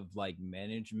type of like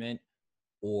management,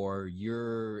 or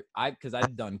because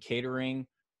I've done catering,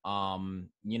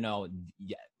 you know,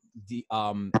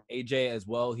 AJ as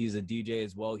well, he's a DJ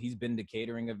as well, he's been to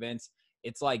catering events.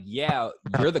 It's like, yeah,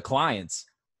 you're the clients,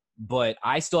 but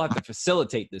I still have to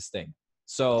facilitate this thing.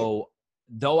 So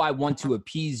though I want to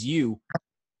appease you,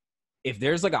 if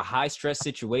there's like a high stress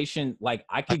situation, like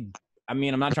I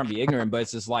mean, I'm not trying to be ignorant, but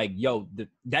it's just like, yo,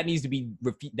 that needs to be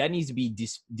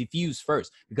diffused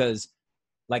first, because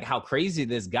like how crazy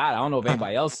this got. I don't know if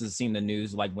anybody else has seen the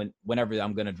news, like whenever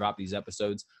I'm going to drop these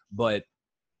episodes, but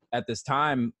at this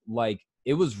time, like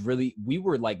it was really, we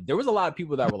were like, there was a lot of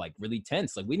people that were like really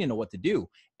tense. Like we didn't know what to do.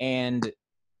 And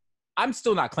I'm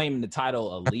still not claiming the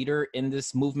title a leader in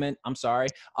this movement. I'm sorry.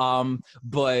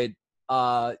 But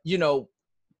you know,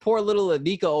 poor little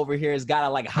Anika over here has got to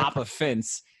like hop a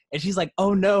fence. And she's like,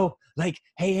 oh no, like,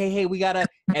 hey, we gotta,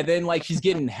 and then like she's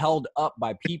getting held up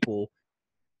by people.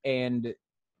 And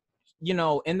you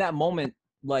know, in that moment,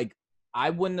 like,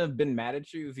 I wouldn't have been mad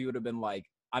at you if you would have been like,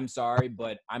 I'm sorry,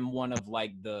 but I'm one of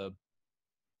like I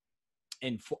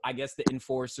guess the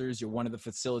enforcers, you're one of the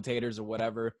facilitators or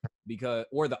whatever,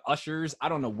 or the ushers. I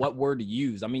don't know what word to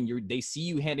use. I mean, they see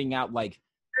you handing out like,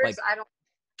 I don't.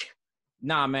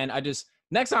 Nah, man,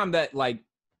 next time that like,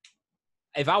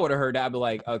 if I would have heard that, I'd be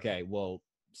like, okay, well,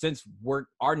 since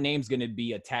our name's going to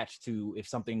be attached to if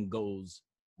something goes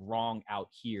wrong out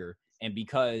here. And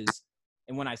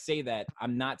when I say that,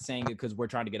 I'm not saying it because we're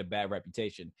trying to get a bad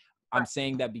reputation. I'm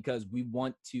saying that because we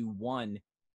want to, one,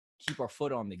 keep our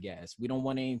foot on the gas. We don't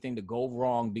want anything to go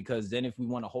wrong, because then if we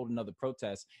want to hold another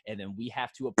protest and then we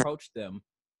have to approach them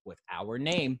with our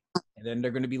name, and then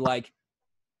they're going to be like,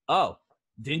 oh,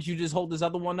 didn't you just hold this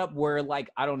other one up where like,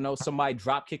 I don't know, somebody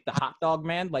drop kicked the hot dog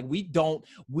man? Like we don't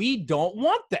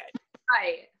want that.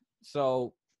 Right.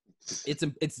 So it's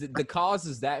the cause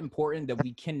is that important that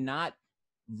we cannot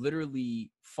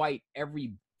literally fight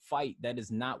every fight that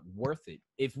is not worth it.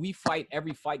 If we fight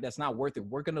every fight that's not worth it,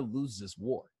 we're going to lose this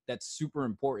war. That's super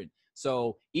important.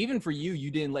 So even for you,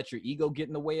 you didn't let your ego get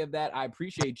in the way of that. I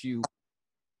appreciate you,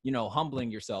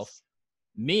 humbling yourself.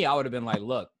 Me, I would have been like,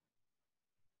 look,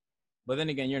 but then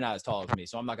again, you're not as tall as me,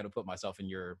 so I'm not going to put myself in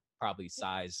your probably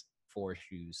size 4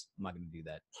 shoes. I'm not going to do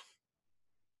that.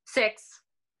 6.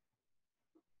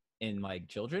 In like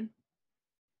children?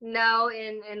 No,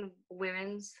 in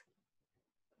women's.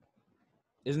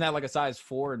 Isn't that like a size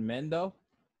 4 in men though?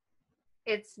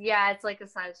 It's like a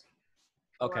size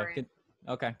 4.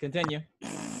 Okay, continue.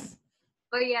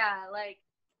 But yeah, like,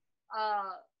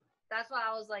 that's what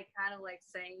I was like kind of like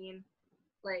saying.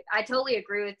 Like, I totally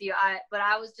agree with you. But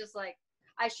I was just like,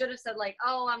 I should have said like,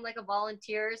 oh, I'm like a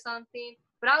volunteer or something.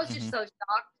 But I was just so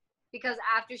shocked because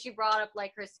after she brought up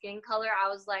like her skin color, I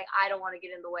was like, I don't want to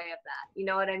get in the way of that. You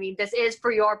know what I mean? This is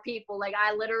for your people. Like,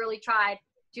 I literally tried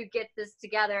to get this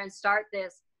together and start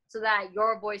this so that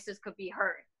your voices could be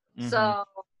heard. So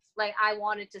like, I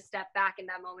wanted to step back in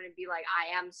that moment and be like, I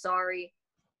am sorry,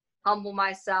 humble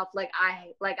myself. Like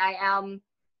I am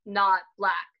not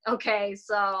black. Okay.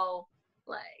 So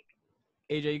like,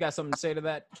 AJ, you got something to say to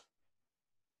that?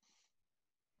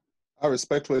 I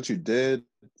respect what you did,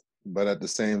 but at the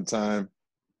same time,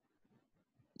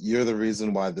 you're the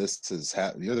reason why this is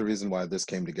happening. You're the reason why this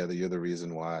came together. You're the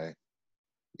reason why,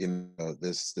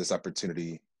 this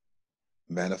opportunity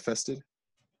manifested.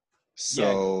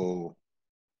 So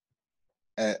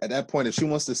at that point, if she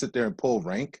wants to sit there and pull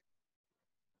rank,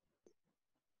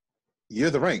 you're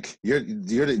the rank. You're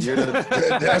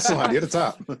the echelon. You're the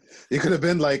top. It could have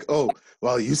been like, oh,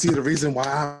 well, you see the reason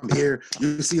why I'm here.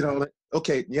 You see it all.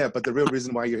 Okay, yeah, but the real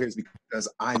reason why you're here is because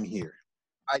I'm here.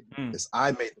 I did this.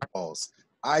 I made the calls.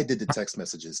 I did the text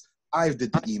messages. I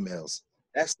did the emails.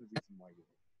 That's the reason why you're here.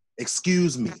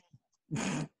 Excuse me.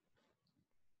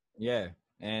 Yeah,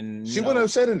 and she wouldn't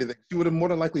have said anything. She would have more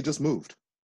than likely just moved.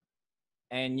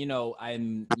 And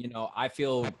I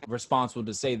feel responsible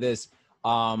to say this.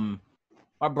 My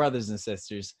brothers and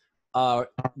sisters,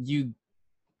 the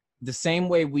same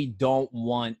way we don't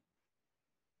want,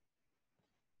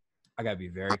 I gotta be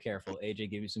very careful.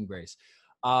 AJ, give me some grace.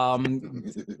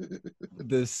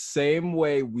 The same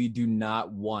way we do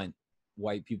not want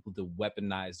white people to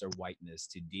weaponize their whiteness,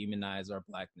 to demonize our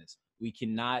blackness. We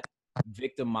cannot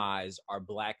victimize our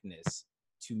blackness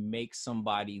to make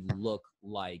somebody look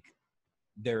like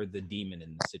they're the demon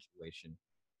in the situation.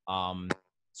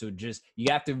 So just,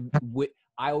 you have to,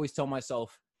 I always tell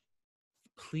myself,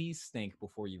 please think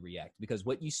before you react, because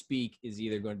what you speak is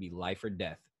either going to be life or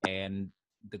death. And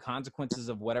the consequences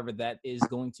of whatever that is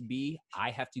going to be, I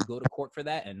have to go to court for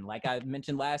that. And like I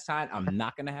mentioned last time, I'm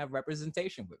not going to have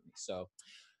representation with me. So,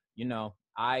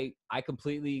 I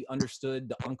completely understood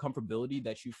the uncomfortability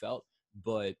that you felt.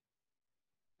 But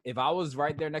if I was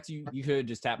right there next to you, you could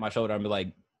just tap my shoulder and be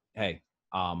like, hey,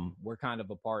 we're kind of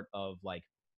a part of like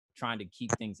trying to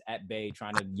keep things at bay,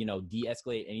 trying to,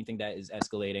 de-escalate anything that is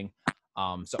escalating.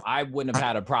 So I wouldn't have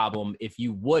had a problem if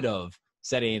you would have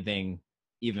said anything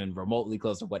even remotely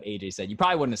close to what AJ said. You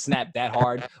probably wouldn't have snapped that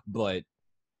hard, but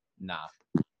nah.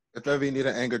 If ever you need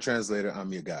an anger translator,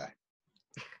 I'm your guy.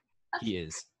 He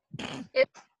is. But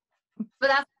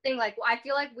that's the thing, like, I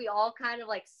feel like we all kind of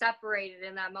like separated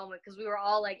in that moment because we were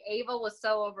all like, Ava was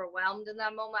so overwhelmed in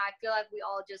that moment. I feel like we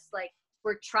all just like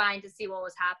were trying to see what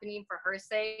was happening for her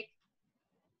sake.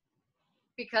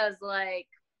 Because like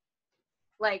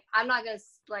I'm not gonna,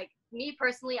 like, me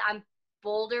personally, I'm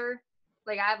bolder.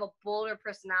 Like, I have a bolder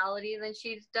personality than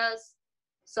she does.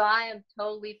 So I am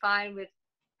totally fine with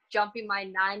jumping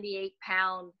my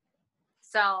 98-pound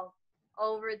self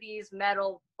over these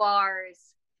metal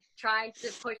bars, trying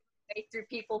to push my way through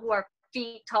people who are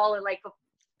feet taller, like a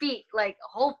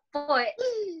whole foot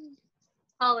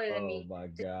taller than me. Oh my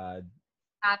God.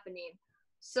 Happening.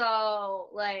 So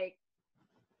like,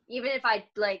 even if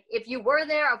you were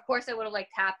there, of course I would have like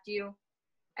tapped you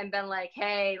and been like,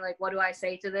 hey, like, what do I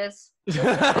say to this?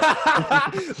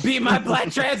 Be my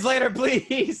black translator,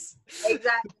 please.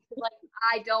 Exactly. Like,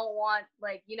 I don't want,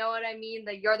 like, you know what I mean?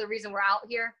 That you're the reason we're out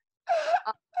here.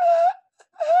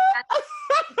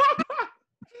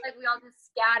 Like, we all just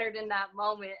scattered in that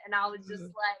moment, and I was just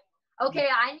like, okay,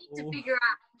 I need to figure out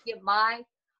how to get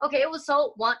okay, it was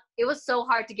so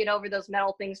hard to get over those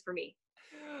metal things for me.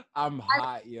 I'm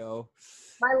hot, yo.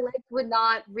 My legs would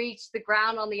not reach the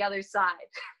ground on the other side.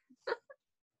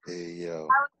 Hey, yo.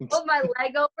 I would put my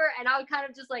leg over, and I would kind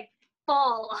of just like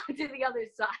fall onto the other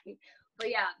side. But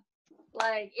yeah,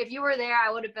 like, if you were there,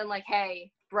 I would have been like,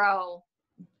 hey, bro,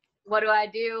 what do I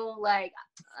do? Like,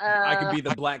 I could be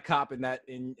the black cop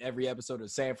in every episode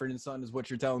of Sanford and Son, is what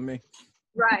you're telling me.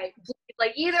 Right.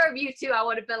 Like, either of you two, I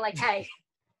would have been like, hey.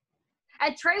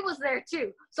 And Trey was there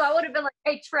too. So I would have been like,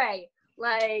 hey, Trey,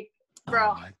 like,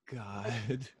 Bro. Oh my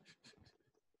God.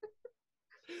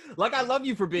 Like, I love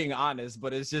you for being honest,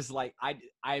 but it's just like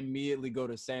I immediately go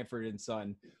to Sanford and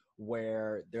Son,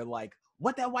 where they're like,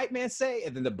 "What that white man say?"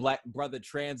 And then the black brother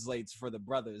translates for the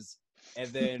brothers. And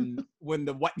then when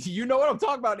the white, you know what I'm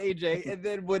talking about, AJ. And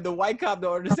then when the white cop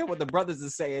don't understand what the brothers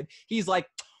is saying, he's like,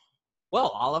 "Well,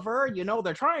 Oliver, you know,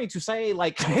 they're trying to say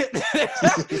like,"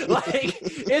 like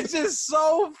it's just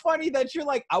so funny that you're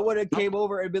like, I would have came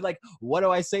over and been like, "What do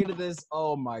I say to this?"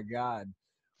 Oh my God.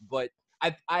 But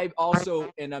I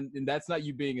also, and that's not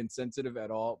you being insensitive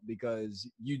at all, because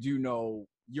you do know,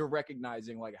 you're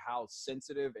recognizing like how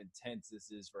sensitive and tense this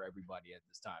is for everybody at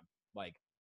this time. Like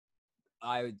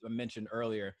I mentioned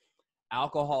earlier,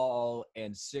 alcohol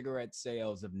and cigarette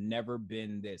sales have never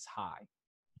been this high,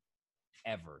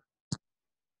 ever,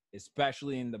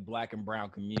 especially in the Black and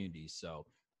brown communities. So,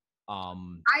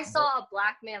 I saw a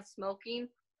black man smoking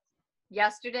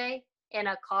yesterday in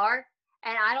a car,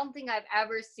 and I don't think I've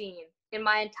ever seen in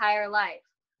my entire life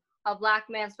a black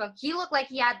man smoke. He looked like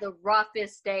he had the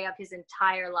roughest day of his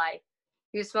entire life.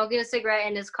 He was smoking a cigarette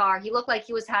in his car. He looked like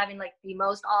he was having like the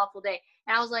most awful day.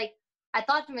 And I was like, I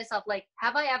thought to myself, like,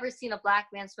 have I ever seen a black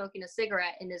man smoking a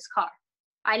cigarette in his car?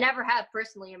 I never have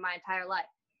personally in my entire life.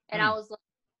 And I was like,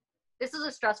 this is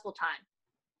a stressful time.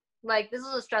 Like, this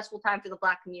is a stressful time for the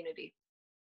black community.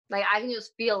 Like, I can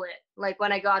just feel it. Like,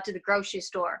 when I go out to the grocery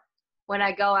store, when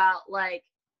I go out, like,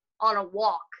 on a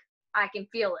walk, I can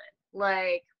feel it.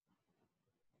 Like,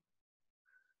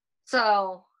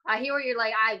 so I hear what you're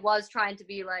like. I was trying to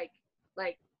be like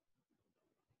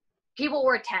people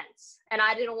were tense, and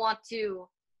I didn't want to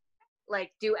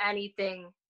like do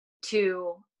anything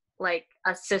to like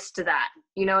assist to that.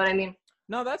 You know what I mean?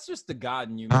 no, that's just the God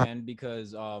in you, man.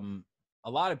 Because a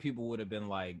lot of people would have been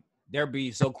like, they'd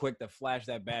be so quick to flash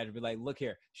that badge and be like, "Look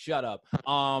here, shut up,"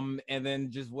 and then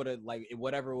just would have like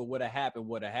whatever would have happened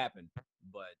would have happened.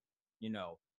 But you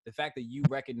know, the fact that you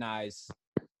recognize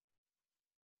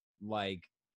like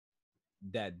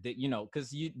that you know,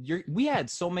 because we had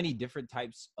so many different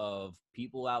types of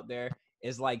people out there.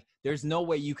 It's like there's no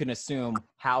way you can assume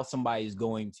how somebody's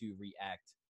going to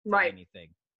react to Right. anything.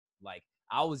 Like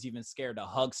I was even scared to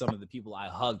hug some of the people I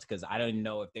hugged, because I didn't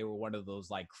know if they were one of those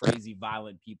like crazy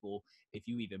violent people, if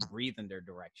you even breathe in their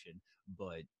direction.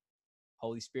 But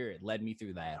Holy Spirit led me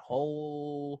through that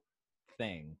whole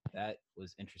thing. That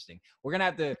was interesting. We're gonna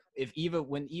have to,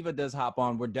 when Eva does hop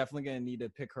on, we're definitely gonna need to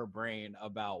pick her brain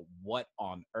about what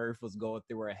on earth was going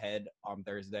through her head on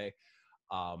Thursday.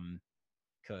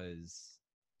 Because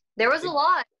There was a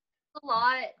lot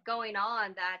going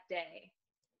on that day.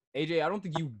 AJ, I don't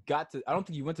think you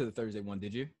went to the Thursday one,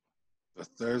 did you? The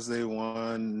Thursday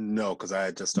one, no, because I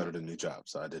had just started a new job,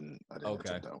 so I didn't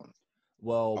attend that one.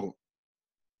 Well,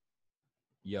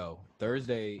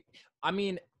 Thursday, I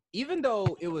mean, even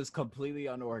though it was completely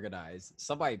unorganized,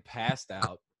 somebody passed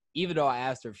out, even though I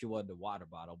asked her if she wanted a water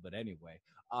bottle. But anyway,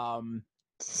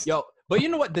 but you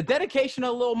know what? The dedication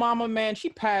of little mama, man, she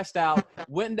passed out,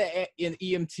 went in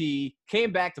EMT,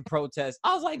 came back to protest.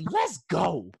 I was like, let's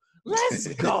go. Let's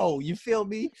go. You feel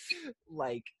me?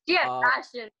 Like, Yeah,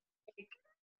 passion.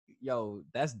 Yo,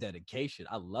 that's dedication.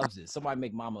 I loves it. Somebody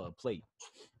make mama a plate.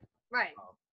 Right.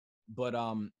 But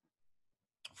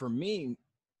for me,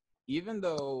 even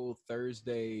though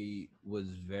Thursday was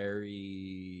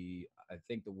very, I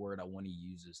think the word I want to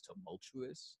use is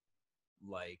tumultuous.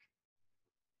 Like,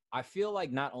 I feel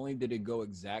like not only did it go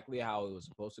exactly how it was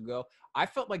supposed to go, I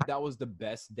felt like that was the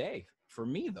best day for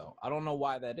me, though. I don't know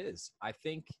why that is. I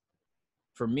think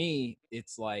for me,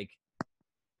 it's like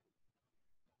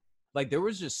there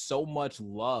was just so much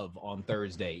love on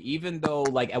Thursday, even though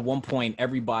like at one point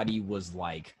everybody was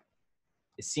like,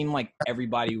 it seemed like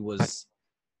everybody was,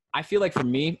 I feel like for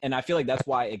me, and I feel like that's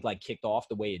why it like kicked off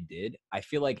the way it did. I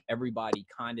feel like everybody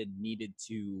kind of needed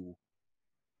to,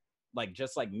 like,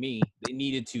 just like me, they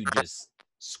needed to just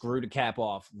screw the cap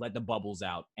off, let the bubbles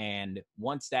out. And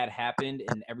once that happened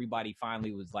and everybody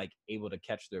finally was like able to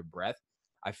catch their breath,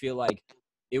 I feel like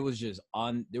it was just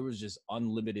there was just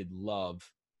unlimited love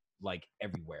like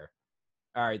everywhere.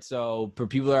 All right, so for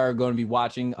people that are going to be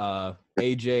watching,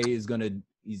 AJ he's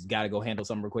got to go handle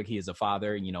something real quick. He is a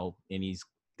father, you know, and he's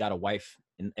got a wife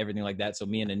and everything like that. So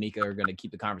me and Anika are going to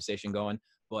keep the conversation going.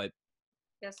 But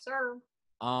yes, sir.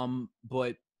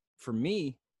 But for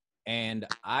me, and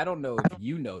I don't know if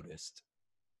you noticed,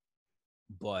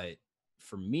 but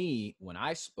for me, when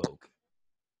I spoke,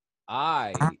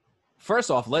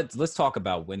 first off, let's talk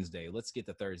about Wednesday. Let's get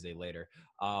to Thursday later.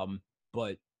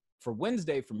 But for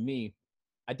Wednesday, for me,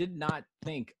 I did not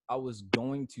think I was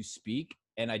going to speak,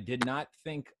 and I did not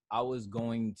think I was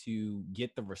going to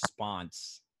get the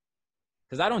response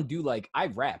because I don't do like, I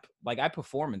rap, like I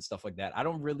perform and stuff like that. I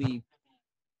don't really,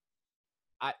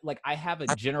 I have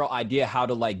a general idea how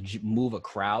to like move a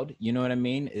crowd. You know what I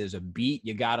mean? There's a beat.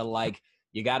 You gotta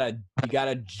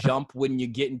jump when you're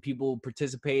getting people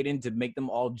participating to make them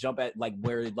all jump at like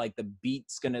where like the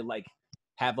beat's gonna like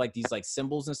have like these like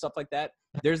symbols and stuff like that.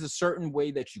 There's a certain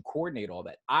way that you coordinate all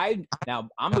that.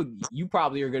 You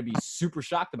probably are gonna be super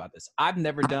shocked about this. I've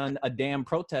never done a damn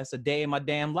protest a day in my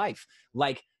damn life.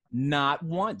 Like not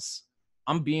once.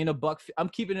 I'm keeping it a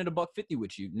 $1.50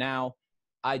 with you. Now,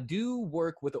 I do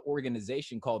work with an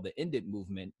organization called the End It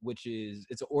Movement,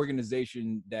 it's an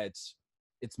organization that's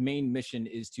its main mission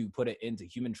is to put an end to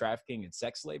human trafficking and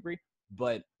sex slavery.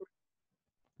 But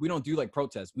we don't do like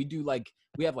protests. We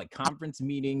have like conference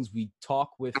meetings. We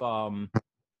talk with local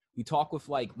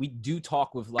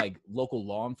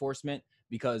law enforcement,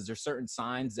 because there's certain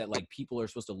signs that like people are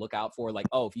supposed to look out for. Like,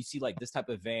 oh, if you see like this type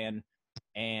of van,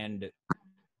 and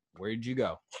where did you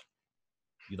go?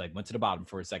 You like went to the bottom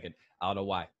for a second. I don't know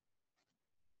why.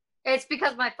 It's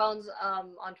because my phone's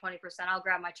on 20%. I'll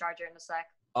grab my charger in a sec.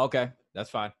 Okay, that's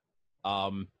fine.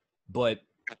 But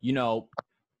you know,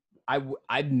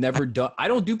 I've never done. I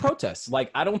don't do protests.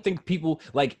 Like I don't think people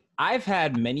like. I've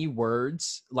had many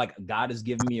words. Like God has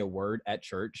given me a word at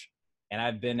church, and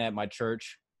I've been at my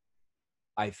church,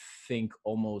 I think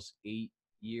almost 8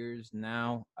 years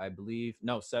now, I believe.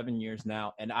 No, 7 years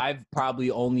now. And I've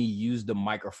probably only used the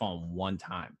microphone one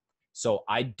time. So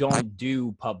I don't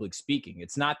do public speaking.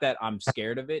 It's not that I'm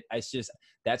scared of it.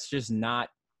 That's just not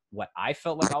what I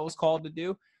felt like I was called to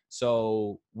do.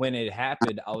 So when it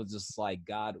happened, I was just like,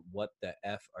 God, what the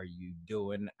F are you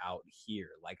doing out here?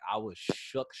 Like I was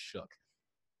shook.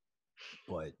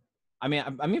 But I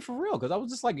mean for real, because I was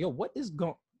just like, yo, what is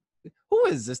going who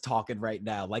is this talking right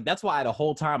now? Like, that's why the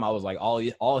whole time I was like,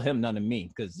 all him, none of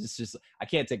me. Because it's just, I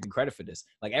can't take the credit for this.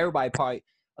 Like, everybody probably,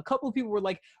 a couple of people were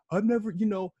like, I've never,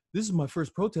 this is my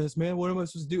first protest, man. What am I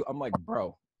supposed to do? I'm like,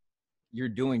 bro, you're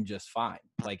doing just fine.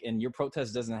 Like, and your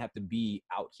protest doesn't have to be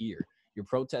out here. Your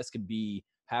protest could be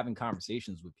having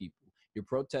conversations with people. Your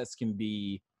protest can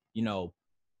be,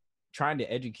 trying to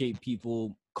educate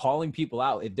people, calling people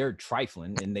out if they're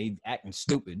trifling and they acting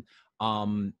stupid.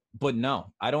 But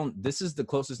no, I don't. This is the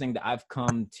closest thing that I've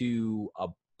come to a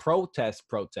protest.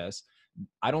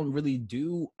 I don't really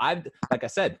do. Like I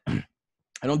said, I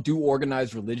don't do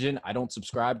organized religion. I don't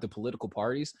subscribe to political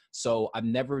parties. So I've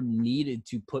never needed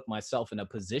to put myself in a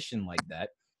position like that.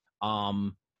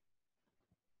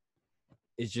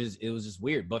 It was just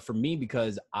weird. But for me,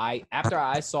 because after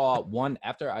I saw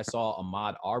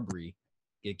Ahmaud Arbery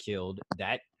get killed,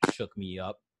 that shook me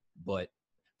up. But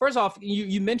first off,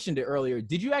 you mentioned it earlier.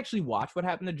 Did you actually watch what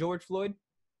happened to George Floyd?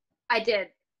 I did.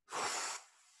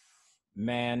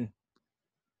 Man.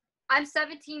 I'm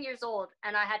 17 years old,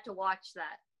 and I had to watch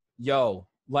that. Yo,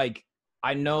 like,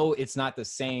 I know it's not the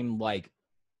same, like,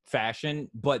 fashion,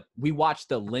 but we watched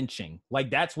the lynching. Like,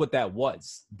 that's what that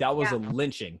was. That was a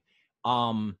lynching.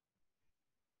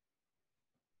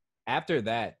 After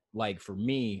that, like, for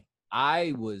me,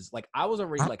 I was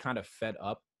already, like, kind of fed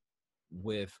up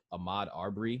with Ahmaud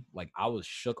Arbery. Like I was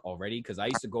shook already, because I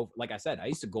used to go, like I said, I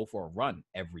used to go for a run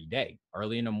every day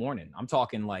early in the morning. I'm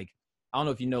talking like, I don't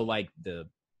know if you know, like the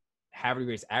Haverty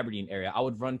Grace Aberdeen area. I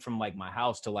would run from like my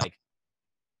house to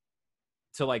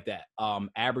that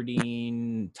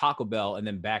Aberdeen Taco Bell and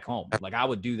then back home. Like I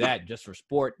would do that just for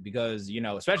sport, because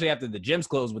especially after the gyms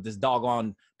closed with this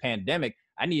doggone pandemic,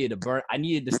 I needed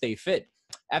to stay fit.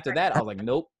 After that, I was like,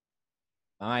 nope,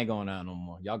 I ain't going out no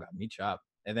more. Y'all got me chopped.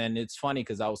 And then it's funny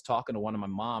because I was talking to one of my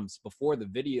moms before the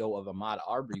video of Ahmaud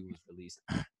Arbery was released.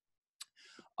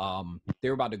 They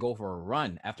were about to go for a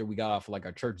run after we got off like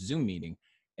our church Zoom meeting.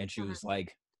 And she was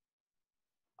like,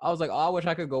 I was like, oh, I wish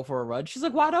I could go for a run. She's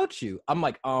like, why don't you? I'm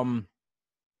like, what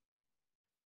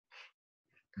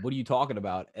are you talking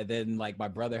about? And then like my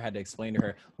brother had to explain to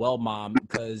her, well, mom,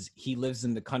 because he lives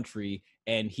in the country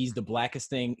and he's the brownest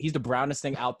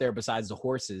thing out there besides the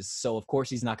horses. So of course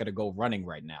he's not going to go running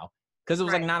right now. Because it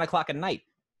was like 9 o'clock at night.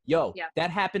 Yo,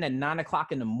 that happened at 9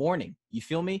 o'clock in the morning. You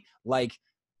feel me? Like,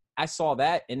 I saw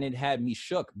that and it had me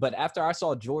shook. But after I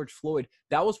saw George Floyd,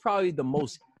 that was probably the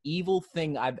most evil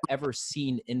thing I've ever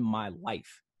seen in my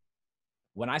life.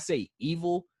 When I say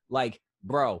evil, like,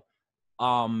 bro,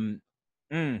 like,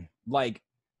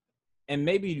 and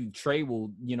maybe Trey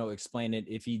will, explain it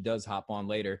if he does hop on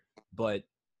later. But,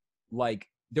 like,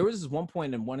 there was this one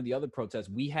point in one of the other protests,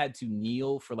 we had to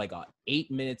kneel for like 8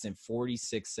 minutes and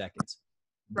 46 seconds.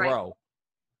 Bro,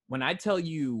 when I tell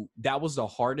you that was the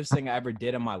hardest thing I ever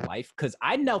did in my life, because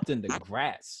I knelt in the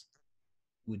grass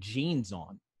with jeans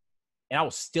on and I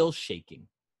was still shaking.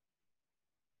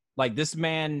 Like, this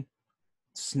man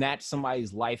snatched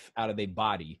somebody's life out of their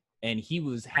body, and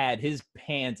he had his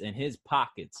hands in his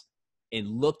pockets and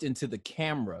looked into the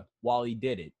camera while he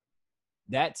did it.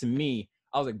 That, to me,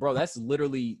 I was like, bro, that's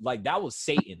literally, like, that was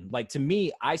Satan. Like, to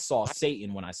me, I saw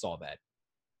Satan when I saw that.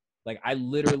 Like, I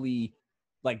literally,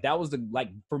 like, that was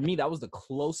for me, that was the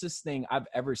closest thing I've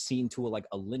ever seen to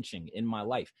a lynching in my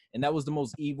life. And that was the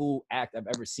most evil act I've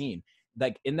ever seen.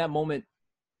 Like, in that moment,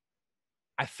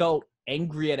 I felt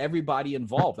angry at everybody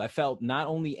involved. I felt not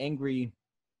only angry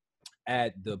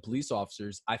at the police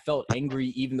officers, I felt angry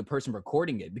even the person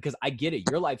recording it, because I get it,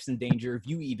 your life's in danger if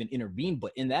you even intervene.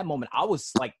 But in that moment, I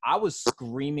was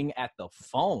screaming at the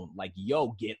phone, like,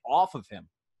 yo, get off of him,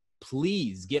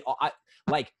 please get off. I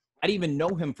didn't even know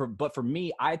him, but for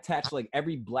me, I attached like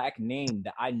every black name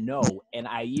that I know, and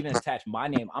I even attached my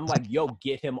name. I'm like, yo,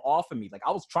 get him off of me. Like,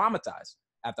 I was traumatized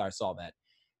after I saw that.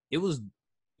 It was,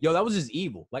 yo, that was just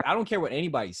evil. Like, I don't care what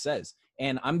anybody says.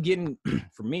 And I'm getting,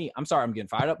 for me, I'm sorry I'm getting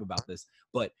fired up about this,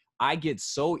 but I get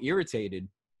so irritated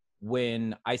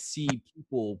when I see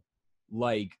people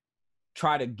like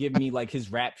try to give me like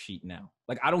his rap sheet now.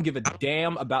 Like, I don't give a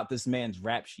damn about this man's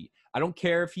rap sheet. I don't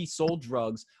care if he sold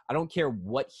drugs. I don't care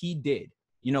what he did.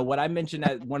 You know, what I mentioned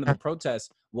at one of the protests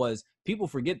was, people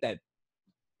forget that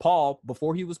Paul,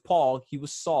 before he was Paul, he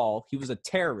was Saul. He was a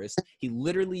terrorist. He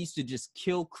literally used to just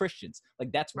kill Christians.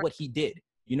 Like, that's what he did.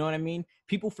 You know what I mean?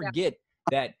 People forget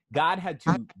that God had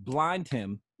to blind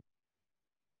him,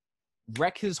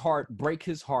 wreck his heart, break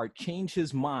his heart, change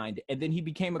his mind, and then he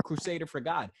became a crusader for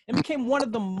God and became one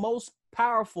of the most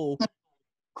powerful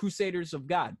crusaders of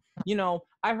God. You know,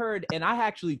 I heard, and I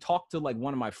actually talked to like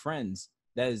one of my friends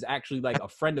that is actually like a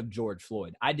friend of George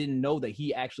Floyd. I didn't know that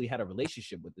he actually had a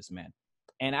relationship with this man.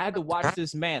 And I had to watch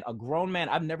this man, a grown man.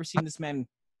 I've never seen this man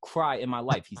cry in my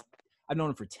life. I've known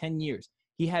him for 10 years.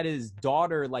 He had his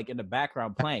daughter like in the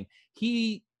background playing.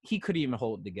 He couldn't even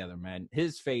hold it together, man.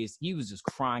 His face, he was just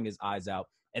crying his eyes out.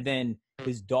 And then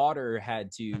his daughter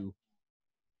had to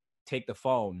take the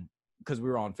phone, because we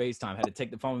were on FaceTime, had to take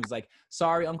the phone. He was like,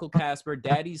 sorry, Uncle Casper,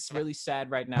 Daddy's really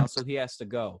sad right now, so he has to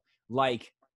go.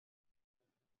 Like,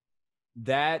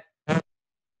 that,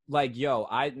 like, yo,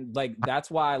 I, like, that's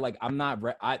why, like, I'm not,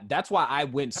 that's why I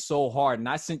went so hard, and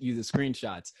I sent you the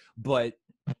screenshots, but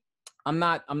I'm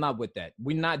not with that.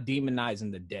 We're not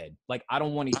demonizing the dead. Like, I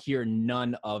don't want to hear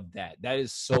none of that. That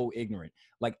is so ignorant.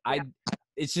 Like,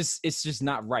 it's just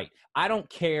not right. I don't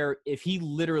care if he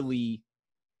literally,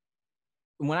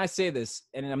 when I say this,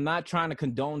 and I'm not trying to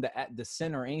condone the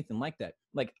sin or anything like that.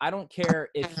 Like, I don't care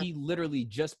if he literally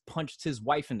just punched his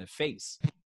wife in the face.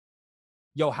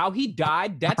 Yo, how he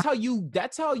died, that's how you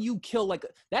kill, like,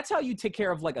 that's how you take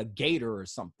care of like a gator or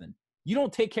something. You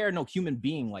don't take care of no human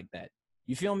being like that.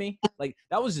 You feel me? Like,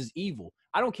 that was just evil.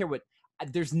 I don't care what,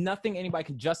 there's nothing anybody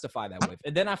can justify that with.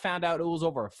 And then I found out it was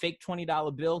over a fake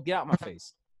 $20 bill. Get out my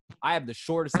face. I have the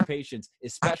shortest patience,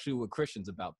 especially with Christians,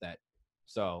 about that.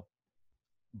 So,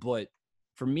 but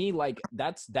for me, like,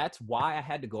 that's why I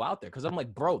had to go out there. Cause I'm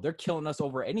like, bro, they're killing us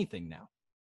over anything now.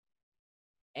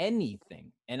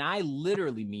 Anything. And I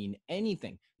literally mean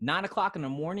anything. 9 o'clock in the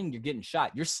morning, you're getting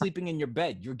shot. You're sleeping in your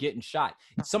bed, you're getting shot.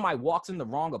 Somebody walks in the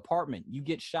wrong apartment, you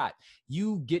get shot.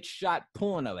 You get shot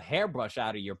pulling a hairbrush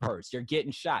out of your purse, you're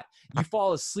getting shot. You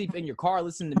fall asleep in your car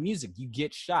listening to music, you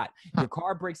get shot. Your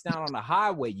car breaks down on the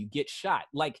highway, you get shot.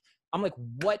 Like, I'm like,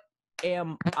 what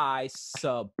am I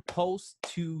supposed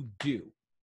to do?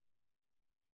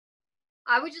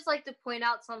 I would just like to point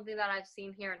out something that I've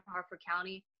seen here in Harford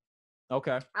County.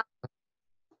 Okay.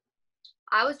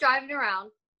 I was driving around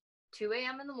 2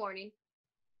 a.m. in the morning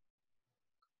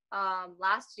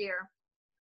last year.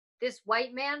 This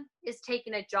white man is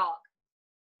taking a jog.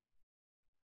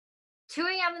 2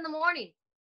 a.m. in the morning.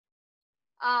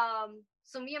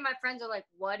 So me and my friends are like,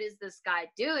 what is this guy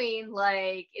doing?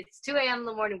 Like, it's 2 a.m. in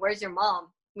the morning. Where's your mom?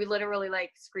 We literally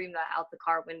like screamed that out the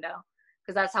car window,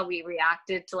 because that's how we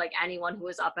reacted to like anyone who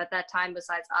was up at that time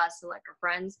besides us and like our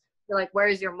friends. They're like,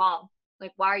 where's your mom?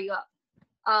 Like, why are you up?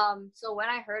 So when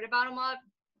I heard about him up,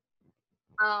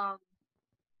 I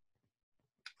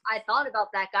thought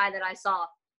about that guy that I saw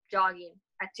jogging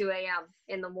at 2 a.m.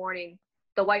 in the morning,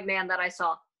 the white man that I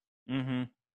saw. Mm-hmm.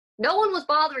 No one was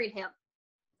bothering him.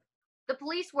 The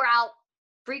police were out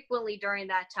frequently during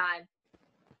that time.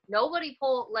 Nobody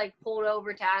pulled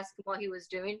over to ask him what he was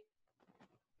doing.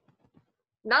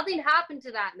 Nothing happened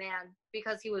to that man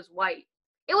because he was white.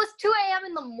 It was 2 a.m.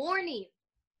 in the morning.